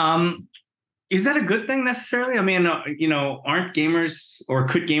 Is that a good thing necessarily? I mean, aren't gamers, or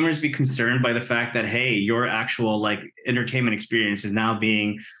could gamers be concerned by the fact that, hey, your actual like entertainment experience is now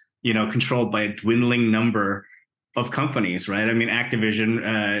being, controlled by a dwindling number of companies, right? I mean,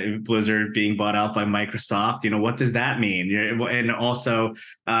 Activision, Blizzard being bought out by Microsoft, what does that mean? And also,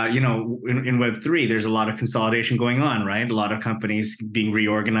 in Web3, there's a lot of consolidation going on, right? A lot of companies being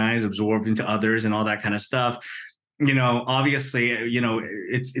reorganized, absorbed into others and all that kind of stuff. Obviously,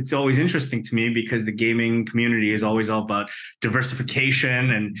 it's always interesting to me because the gaming community is always all about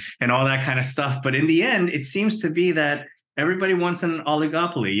diversification and all that kind of stuff. But in the end, it seems to be that everybody wants an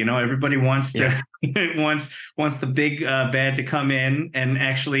oligopoly. Everybody wants to wants the big bad to come in and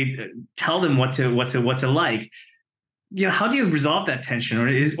actually tell them what to like. How do you resolve that tension, or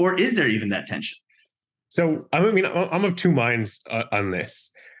is there even that tension? So I'm of two minds on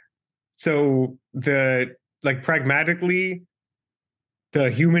this. So pragmatically, the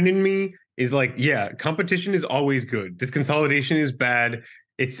human in me is like, yeah, competition is always good. This consolidation is bad.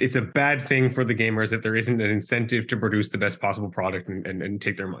 It's a bad thing for the gamers if there isn't an incentive to produce the best possible product and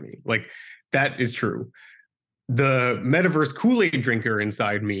take their money. Like, that is true. The metaverse Kool-Aid drinker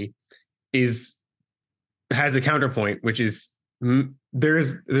inside me has a counterpoint, which is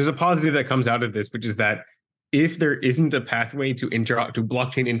there's a positive that comes out of this, which is that if there isn't a pathway to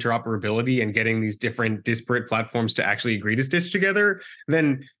blockchain interoperability and getting these different disparate platforms to actually agree to stitch together,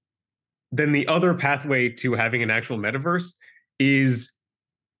 then the other pathway to having an actual metaverse is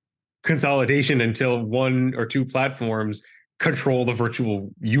consolidation until one or two platforms control the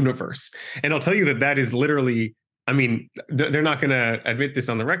virtual universe. And I'll tell you that is literally, I mean, they're not going to admit this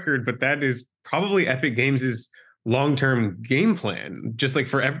on the record, but that is probably Epic Games' long-term game plan, just like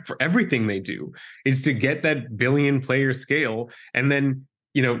for everything they do, is to get that billion player scale. And then,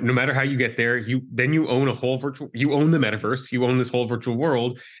 no matter how you get there, you own you own the metaverse, you own this whole virtual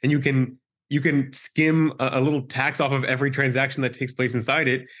world, and you can skim a little tax off of every transaction that takes place inside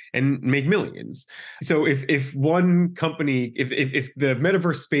it and make millions. So if one company, if the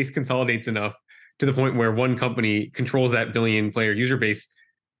metaverse space consolidates enough to the point where one company controls that billion player user base,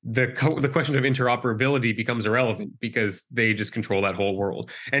 the question of interoperability becomes irrelevant because they just control that whole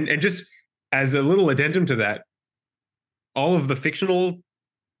world. And just as a little addendum to that, all of the fictional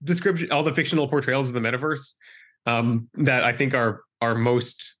portrayals of the metaverse that I think are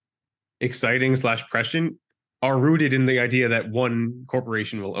most exciting / prescient are rooted in the idea that one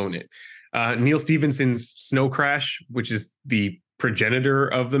corporation will own it. Neil Stephenson's Snow Crash, which is the progenitor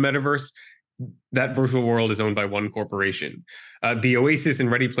of the metaverse, that virtual world is owned by one corporation. The Oasis in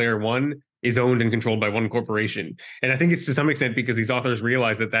Ready Player One is owned and controlled by one corporation. And I think it's to some extent because these authors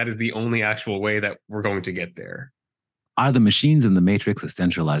realize that is the only actual way that we're going to get there. Are the machines in the Matrix a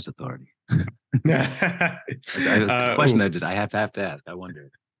centralized authority? A question that I have to ask. I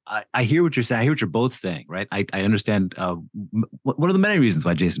wonder. I hear what you're saying. I hear what you're both saying, right? I understand one of the many reasons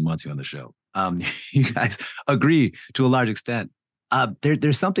why Jason wants you on the show. You guys agree to a large extent.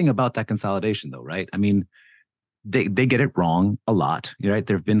 There's something about that consolidation, though, right? I mean, they get it wrong a lot, right?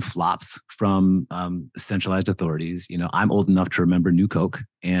 There have been flops from centralized authorities. I'm old enough to remember New Coke,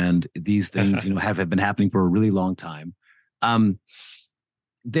 and these things, have been happening for a really long time.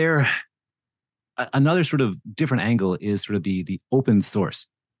 Another sort of different angle is sort of the open source,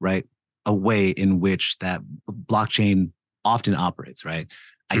 right? A way in which that blockchain often operates, right?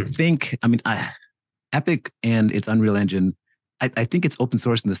 I think, Epic and its Unreal Engine, I think it's open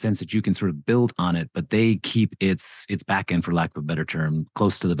source in the sense that you can sort of build on it, but they keep its backend, for lack of a better term,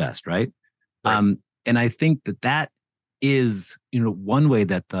 close to the vest, right? And I think that is, one way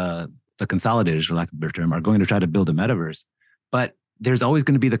that the consolidators, for lack of a better term, are going to try to build a metaverse. But there's always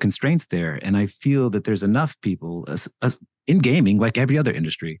going to be the constraints there. And I feel that there's enough people in gaming, like every other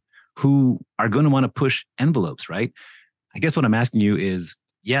industry, who are going to want to push envelopes, right? I guess what I'm asking you is,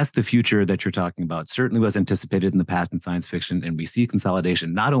 yes, the future that you're talking about certainly was anticipated in the past in science fiction, and we see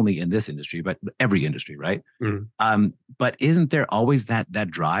consolidation not only in this industry but every industry, right? But isn't there always that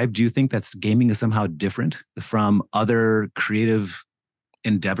drive? Do you think that's gaming is somehow different from other creative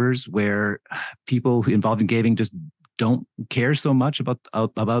endeavors where people involved in gaming just don't care so much about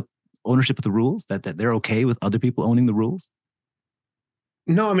ownership of the rules, that they're okay with other people owning the rules?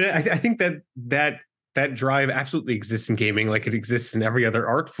 No, I mean, I think that drive absolutely exists in gaming, like it exists in every other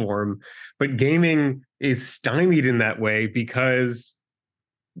art form. But gaming is stymied in that way because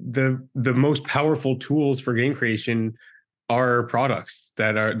the most powerful tools for game creation are products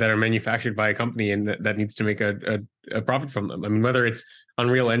that are manufactured by a company and that needs to make a profit from them. I mean, whether it's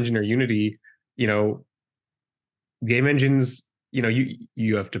Unreal Engine or Unity, game engines,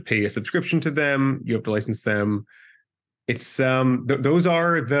 you have to pay a subscription to them, you have to license them. It's those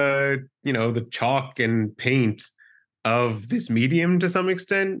are the chalk and paint of this medium to some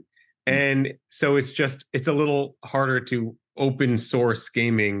extent, and so it's a little harder to open source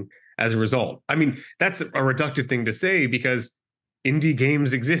gaming as a result. I mean, that's a reductive thing to say because indie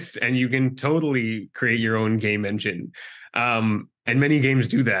games exist and you can totally create your own game engine, and many games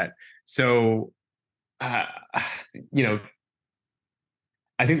do that. So, I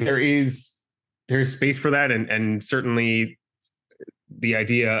think there's space for that, and certainly the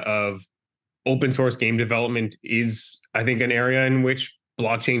idea of open source game development is, I think, an area in which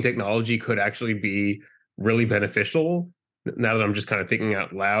blockchain technology could actually be really beneficial. Now that I'm just kind of thinking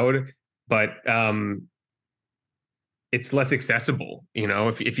out loud, but it's less accessible.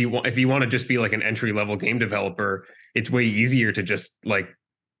 If you want to just be like an entry level game developer, it's way easier to just like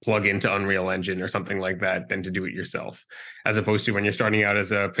plug into Unreal Engine or something like that than to do it yourself. As opposed to when you're starting out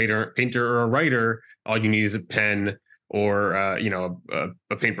as a painter or a writer, all you need is a pen or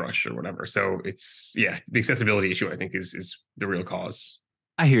a paintbrush or whatever. So it's the accessibility issue, I think, is the real cause.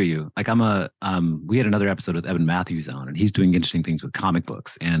 I hear you. Like we had another episode with Evan Matthews on, and he's doing interesting things with comic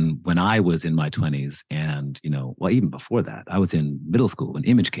books. And when I was in my 20s and, even before that, I was in middle school when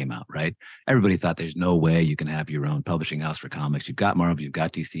Image came out, right? Everybody thought there's no way you can have your own publishing house for comics. You've got Marvel, you've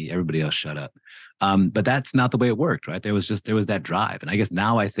got DC, everybody else shut up. But that's not the way it worked, right? There was that drive. And I guess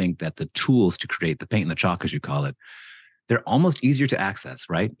now I think that the tools to create the paint and the chalk, as you call it, they're almost easier to access,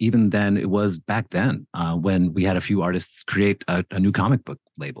 right? Even than it was back then when we had a few artists create a new comic book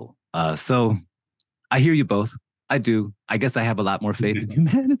label. So I hear you both. I do. I guess I have a lot more faith in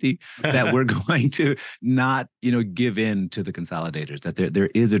humanity that we're going to not, give in to the consolidators, that there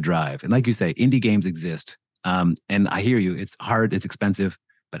is a drive. And like you say, indie games exist. And I hear you. It's hard, it's expensive,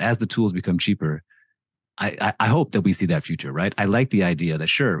 but as the tools become cheaper, I hope that we see that future, right? I like the idea that,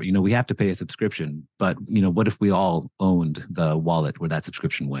 sure, we have to pay a subscription, but, what if we all owned the wallet where that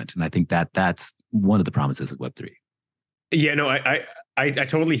subscription went? And I think that's one of the promises of Web3. Yeah, no, I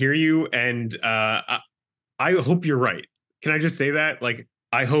totally hear you. And I hope you're right. Can I just say that? Like,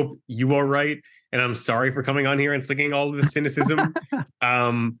 I hope you are right. And I'm sorry for coming on here and slicking all of the cynicism.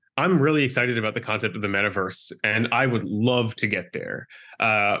 I'm really excited about the concept of the metaverse, and I would love to get there.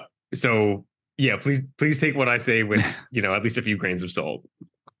 So yeah, please take what I say with, at least a few grains of salt.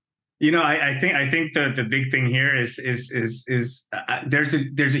 I think the big thing here is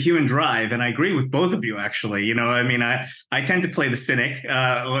there's a human drive, and I agree with both of you actually. I tend to play the cynic,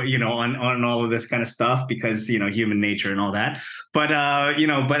 on all of this kind of stuff because human nature and all that. But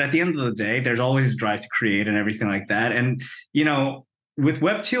but at the end of the day, there's always a drive to create and everything like that. And with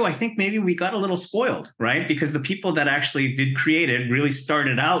Web 2, I think maybe we got a little spoiled, right? Because the people that actually did create it really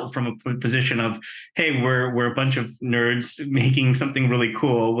started out from a position of, hey, we're a bunch of nerds making something really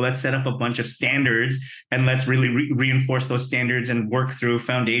cool. Well, let's set up a bunch of standards and let's really reinforce those standards and work through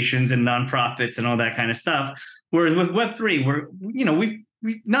foundations and nonprofits and all that kind of stuff. Whereas with Web 3, we've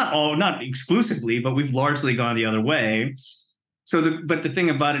not exclusively, but we've largely gone the other way. But the thing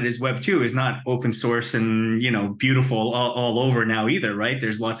about it is Web 2 is not open source and, beautiful all over now either, right?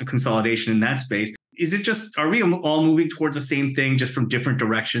 There's lots of consolidation in that space. Are we all moving towards the same thing just from different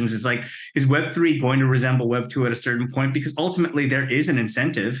directions? Is Web3 going to resemble Web 2 at a certain point? Because ultimately there is an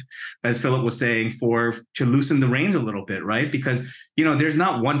incentive, as Philip was saying, to loosen the reins a little bit, right? Because, there's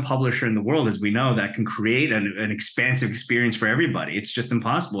not one publisher in the world, as we know, that can create an expansive experience for everybody. It's just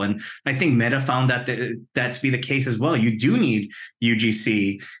impossible. And I think Meta found that to be the case as well. You do need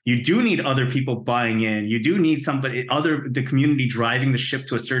UGC. You do need other people buying in. You do need the community driving the ship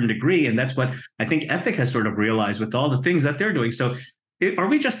to a certain degree. And that's what I think Epic has sort of realized with all the things that they're doing. So are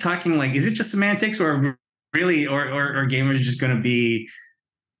we just talking is it just semantics, or really, or are gamers just going to be,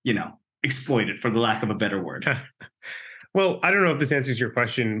 exploited, for the lack of a better word? Well, I don't know if this answers your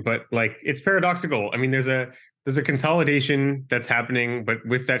question, but it's paradoxical. I mean, there's a there's a consolidation that's happening, but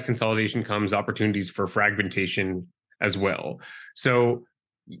with that consolidation comes opportunities for fragmentation as well. So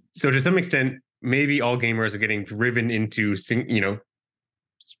to some extent, maybe all gamers are getting driven into,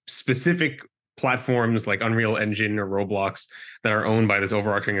 specific platforms like Unreal Engine or Roblox that are owned by this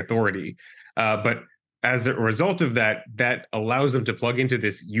overarching authority. But as a result of that, that allows them to plug into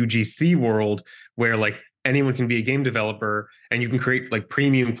this UGC world where like anyone can be a game developer and you can create like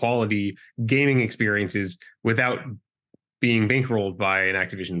premium quality gaming experiences without being bankrolled by an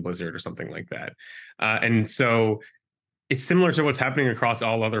Activision Blizzard or something like that. And so it's similar to what's happening across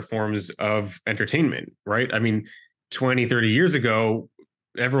all other forms of entertainment, right? I mean, 20, 30 years ago,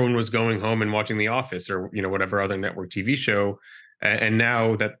 everyone was going home and watching The Office or, whatever other network TV show. And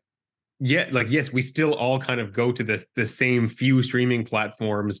now that, yes, we still all kind of go to the same few streaming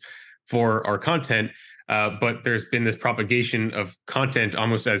platforms for our content. But there's been this propagation of content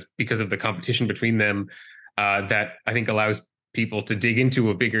almost as because of the competition between them that I think allows people to dig into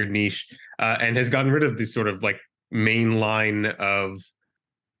a bigger niche and has gotten rid of this sort of like main line of,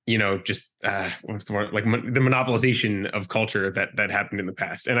 just what's the word, like the monopolization of culture that happened in the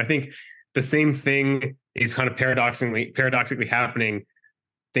past. And I think the same thing is kind of paradoxically happening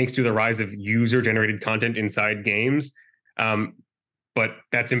thanks to the rise of user-generated content inside games. But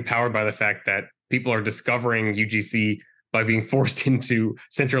that's empowered by the fact that people are discovering UGC by being forced into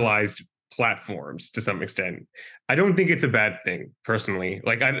centralized platforms to some extent. I don't think it's a bad thing personally.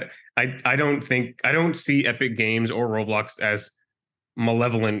 Like I don't see Epic Games or Roblox as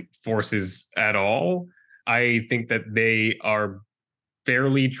malevolent forces at all. I think that they are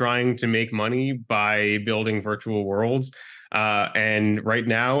fairly trying to make money by building virtual worlds. And right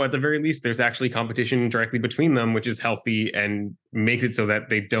now, at the very least, there's actually competition directly between them, which is healthy and makes it so that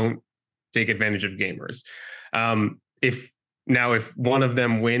they don't take advantage of gamers. If one of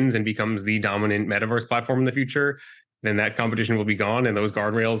them wins and becomes the dominant metaverse platform in the future, then that competition will be gone and those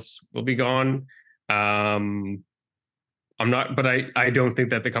guardrails will be gone. I don't think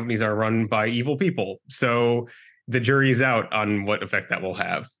that the companies are run by evil people. So the jury is out on what effect that will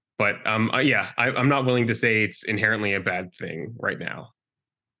have. But I'm not willing to say it's inherently a bad thing right now.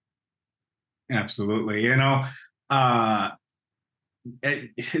 Absolutely.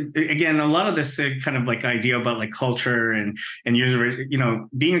 Again, a lot of this kind of like idea about like culture and user,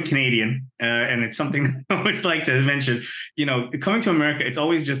 being a Canadian, and it's something I always like to mention, coming to America, it's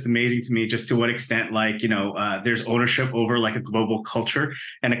always just amazing to me just to what extent like, there's ownership over like a global culture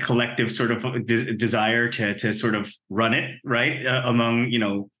and a collective sort of desire to sort of run it, right, among,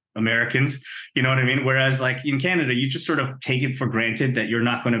 Americans, you know what I mean? Whereas like in Canada, you just sort of take it for granted that you're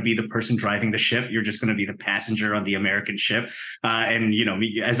not going to be the person driving the ship. You're just going to be the passenger on the American ship. And,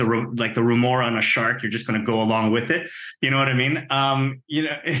 as like the remora on a shark, you're just going to go along with it. You know what I mean?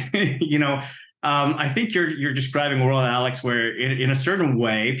 I think you're describing a world, Alex, where in a certain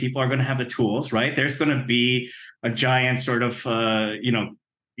way, people are going to have the tools, right? There's going to be a giant sort of,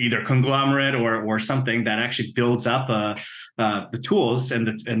 either conglomerate or something that actually builds up the tools and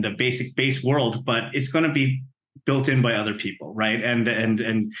the basic base world, but it's going to be built in by other people, right? And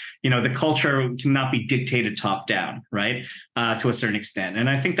the culture cannot be dictated top down, right? To a certain extent, and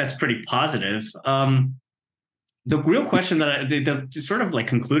I think that's pretty positive. The real question that the sort of like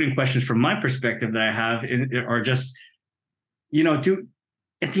concluding questions from my perspective that I have are just, at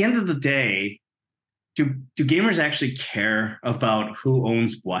the end of the day, do gamers actually care about who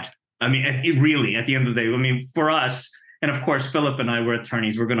owns what? I mean, really, at the end of the day, I mean, for us, and of course, Philip and I were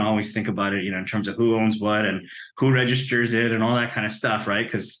attorneys, we're going to always think about it, in terms of who owns what and who registers it and all that kind of stuff, right?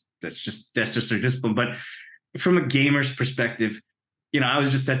 Because that's just our discipline. But from a gamer's perspective, I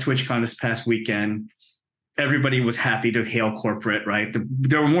was just at TwitchCon this past weekend. Everybody was happy to hail corporate, right?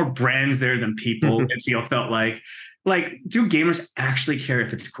 There were more brands there than people. It felt like, do gamers actually care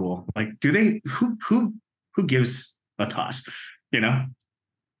if it's cool? Like, do they? Who gives a toss? Yeah,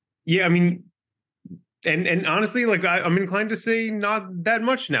 I mean, and honestly, like I'm inclined to say not that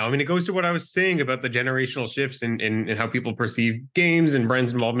much now. I mean, it goes to what I was saying about the generational shifts in how people perceive games and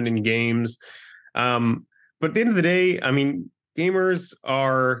brands' involvement in games. But at the end of the day, I mean, gamers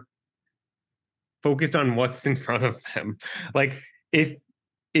are focused on what's in front of them. Like, if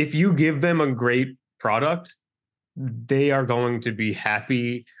you give them a great product, they are going to be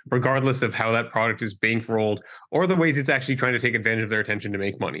happy regardless of how that product is bankrolled or the ways it's actually trying to take advantage of their attention to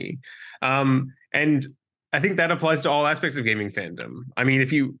make money. And I think that applies to all aspects of gaming fandom. I mean,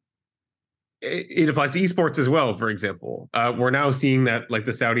 it applies to esports as well, for example. We're now seeing that like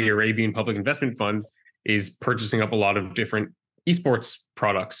the Saudi Arabian Public Investment Fund is purchasing up a lot of different esports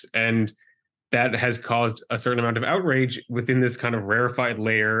products. And that has caused a certain amount of outrage within this kind of rarefied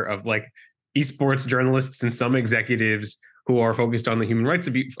layer of like esports journalists and some executives who are focused on the human rights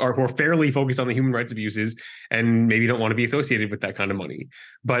abuse, or who are fairly focused on the human rights abuses, and maybe don't want to be associated with that kind of money.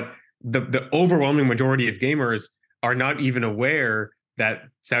 But the overwhelming majority of gamers are not even aware that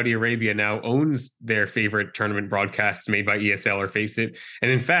Saudi Arabia now owns their favorite tournament broadcasts made by ESL or Face It. And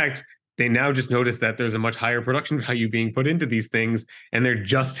in fact, they now just notice that there's a much higher production value being put into these things, and they're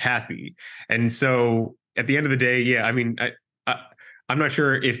just happy. And so at the end of the day, yeah, I mean, I'm not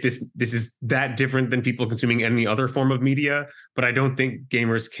sure if this is that different than people consuming any other form of media, but I don't think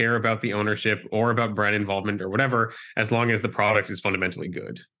gamers care about the ownership or about brand involvement or whatever, as long as the product is fundamentally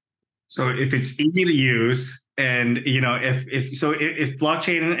good. So if it's easy to use, and if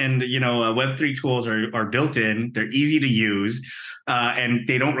blockchain and Web3 tools are built in, they're easy to use, and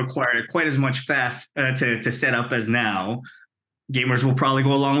they don't require quite as much faff to set up as now, gamers will probably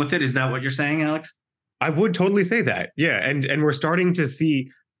go along with it. Is that what you're saying, Alex? I would totally say that. Yeah. And we're starting to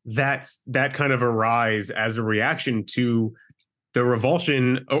see that kind of a rise as a reaction to the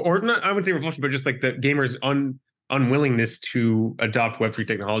revulsion, or not, I wouldn't say revulsion, but just like the gamers' unwillingness to adopt Web3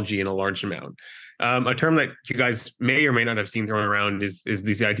 technology in a large amount. A term that you guys may or may not have seen thrown around is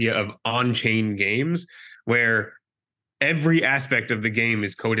this idea of on-chain games, where every aspect of the game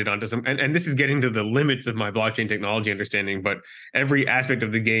is coded onto some, and this is getting to the limits of my blockchain technology understanding, but every aspect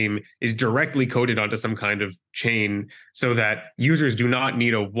of the game is directly coded onto some kind of chain, so that users do not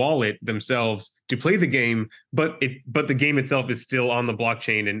need a wallet themselves to play the game, but the game itself is still on the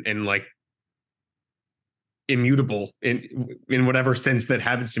blockchain and like immutable in whatever sense that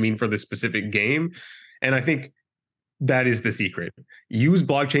happens to mean for the specific game. And I think that is the secret. Use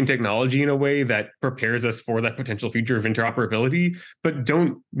blockchain technology in a way that prepares us for that potential future of interoperability, but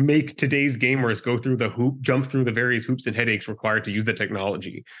don't make today's gamers jump through the various hoops and headaches required to use the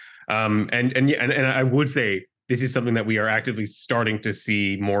technology. And I would say this is something that we are actively starting to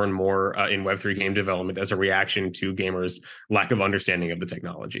see more and more in Web3 game development as a reaction to gamers' lack of understanding of the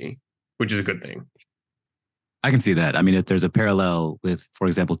technology, which is a good thing. I can see that. I mean, if there's a parallel with, for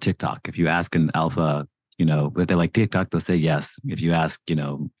example, TikTok. If you ask an alpha, if they like TikTok, they'll say yes. If you ask,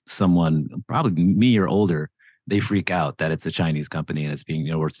 someone probably me or older, they freak out that it's a Chinese company and it's being,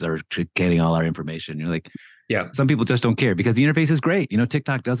 we're getting all our information. You're like, yeah. Some people just don't care because the interface is great.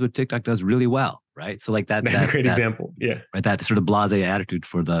 TikTok does what TikTok does really well, right? So like that's a great example. Yeah, right. That sort of blasé attitude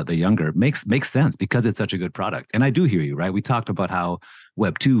for the younger makes sense because it's such a good product. And I do hear you, right? We talked about how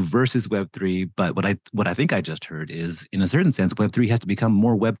Web 2 versus Web 3, but what I think I just heard is, in a certain sense, Web 3 has to become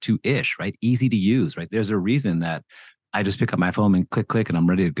more Web 2-ish, right? Easy to use, right? There's a reason that I just pick up my phone and click and I'm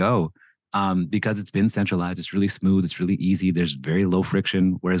ready to go. Because it's been centralized, it's really smooth, it's really easy, there's very low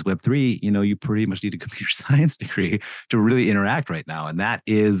friction. Whereas Web 3, you pretty much need a computer science degree to really interact right now. And that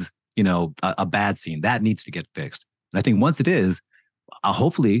is, a bad scene. That needs to get fixed. And I think once it is,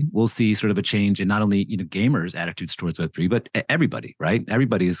 hopefully we'll see sort of a change in not only, gamers' attitudes towards Web 3, but everybody, right?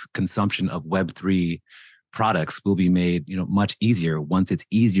 Everybody's consumption of Web 3 products will be made, much easier once it's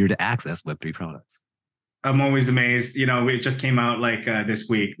easier to access Web 3 products. I'm always amazed. It just came out like this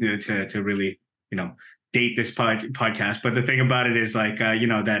week to really, date this podcast. But the thing about it is like,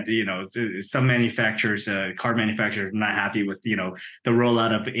 some manufacturers, car manufacturers, are not happy with, the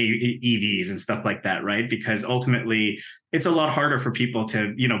rollout of EVs and stuff like that, right? Because ultimately it's a lot harder for people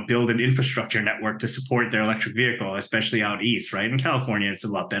to, build an infrastructure network to support their electric vehicle, especially out east, right? In California, it's a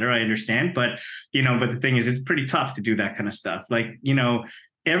lot better, I understand. But the thing is, it's pretty tough to do that kind of stuff. Like,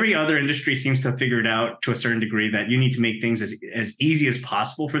 every other industry seems to have figured out to a certain degree that you need to make things as easy as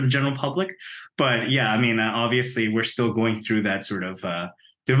possible for the general public. But yeah, I mean, obviously we're still going through that sort of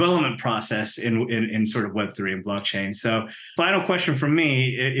development process in sort of Web3 and blockchain. So final question from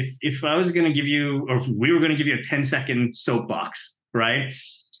me, if I was going to give you, or if we were going to give you a 10-second soapbox, right?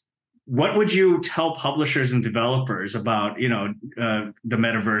 What would you tell publishers and developers about, the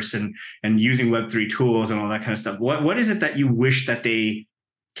metaverse and using Web3 tools and all that kind of stuff? What is it that you wish that they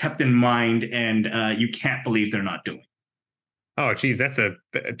kept in mind and you can't believe they're not doing? Oh, geez, that's a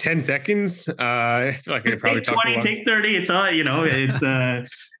 10 seconds. I feel like I could probably take 20, take 30. It's it's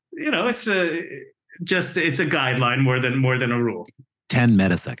a guideline more than a rule. 10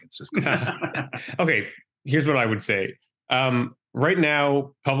 metaseconds. Just okay. Here's what I would say. Right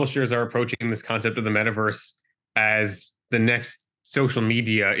now, publishers are approaching this concept of the metaverse as the next social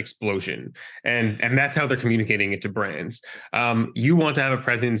media explosion, and that's how they're communicating it to brands. You want to have a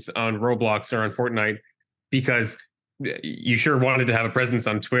presence on Roblox or on Fortnite because you sure wanted to have a presence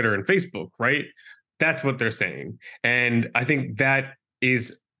on Twitter and Facebook, right? That's what they're saying, and I think that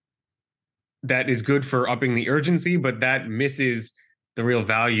is good for upping the urgency, but that misses the real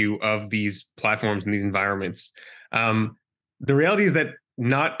value of these platforms and these environments. The reality is that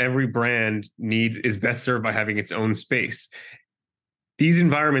not every brand is best served by having its own space. These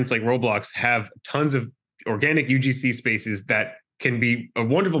environments like Roblox have tons of organic UGC spaces that can be a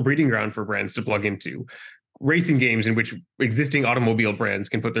wonderful breeding ground for brands to plug into. Racing games in which existing automobile brands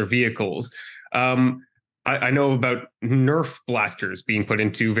can put their vehicles. I know about Nerf blasters being put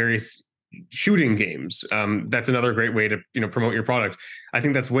into various shooting games. That's another great way to promote your product. I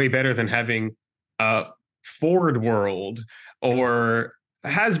think that's way better than having Ford World or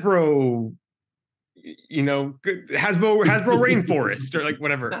Hasbro, Hasbro Rainforest or like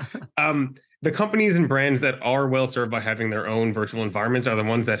whatever. The companies and brands that are well served by having their own virtual environments are the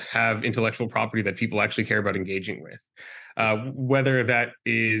ones that have intellectual property that people actually care about engaging with. Whether that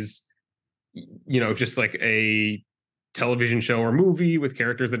is, just like a television show or movie with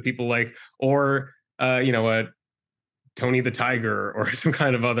characters that people like, or, a Tony the Tiger or some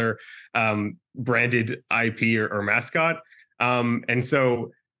kind of other branded IP or mascot. And so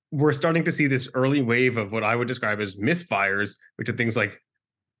we're starting to see this early wave of what I would describe as misfires, which are things like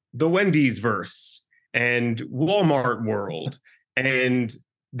the Wendy's verse and Walmart world. And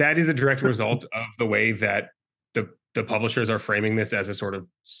that is a direct result of the way that the publishers are framing this as a sort of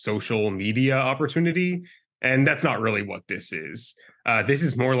social media opportunity. And that's not really what this is. This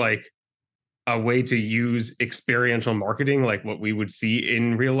is more like a way to use experiential marketing, like what we would see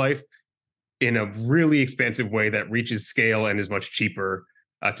in real life, in a really expansive way that reaches scale and is much cheaper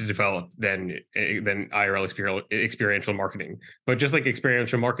to develop than IRL experiential marketing. But just like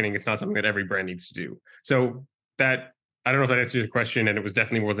experiential marketing, it's not something that every brand needs to do. So that, I don't know if that answers your question, and it was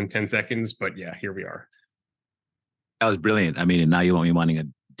definitely more than 10 seconds, but yeah, here we are. That was brilliant. I mean, and now you want me wanting a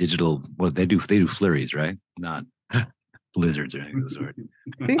digital, what they do flurries, right? Not blizzards or anything of the sort.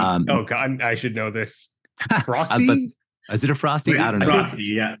 Oh God, I should know this. Frosty? Is it a Frosty? I don't know. Frosty,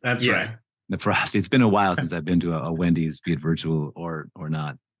 yeah, that's right. The Frosty. It's been a while since I've been to a Wendy's, be it virtual or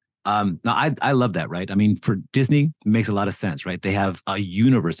not. No, I love that, right? I mean, for Disney, it makes a lot of sense, right? They have a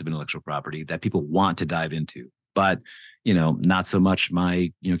universe of intellectual property that people want to dive into, but not so much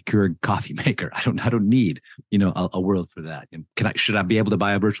my Keurig coffee maker. I don't need a world for that. Should I be able to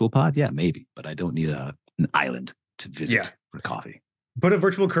buy a virtual pod? Yeah, maybe, but I don't need an island to visit for coffee. Put a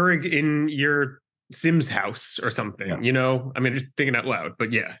virtual Keurig in your Sims house or something. Yeah. I mean, just thinking out loud.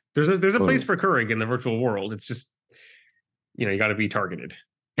 But yeah, there's a place for Keurig in the virtual world. It's just you got to be targeted.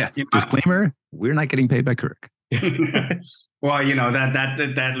 Yeah. Disclaimer: we're not getting paid by Keurig. Well,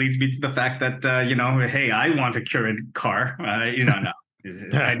 that leads me to the fact that hey, I want a Keurig car. No.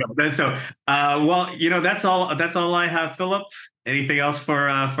 I know. So, that's all I have. Philip, anything else for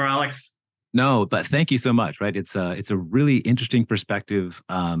Alex? No, but thank you so much. Right, it's a really interesting perspective.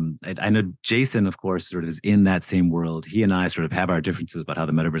 I know Jason, of course, sort of is in that same world. He and I sort of have our differences about how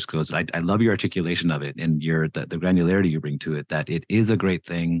the metaverse goes, but I love your articulation of it and the granularity you bring to it. That it is a great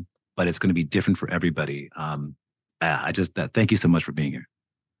thing, but it's going to be different for everybody. I just thank you so much for being here.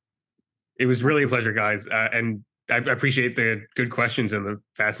 It was really a pleasure, guys, and I appreciate the good questions and the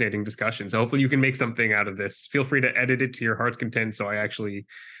fascinating discussion. So hopefully you can make something out of this. Feel free to edit it to your heart's content, so I actually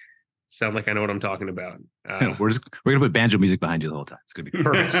sound like I know what I'm talking about. We're gonna put banjo music behind you the whole time. It's gonna be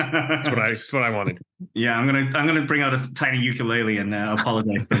perfect. That's what I wanted. Yeah, I'm gonna bring out a tiny ukulele and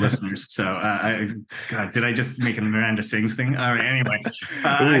apologize to the listeners. So, God, did I just make a Miranda Sings thing? All right. Anyway,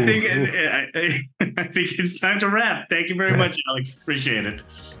 I think it's time to wrap. Thank you very much, Alex. Appreciate it.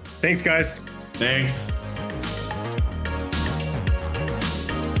 Thanks, guys. Thanks.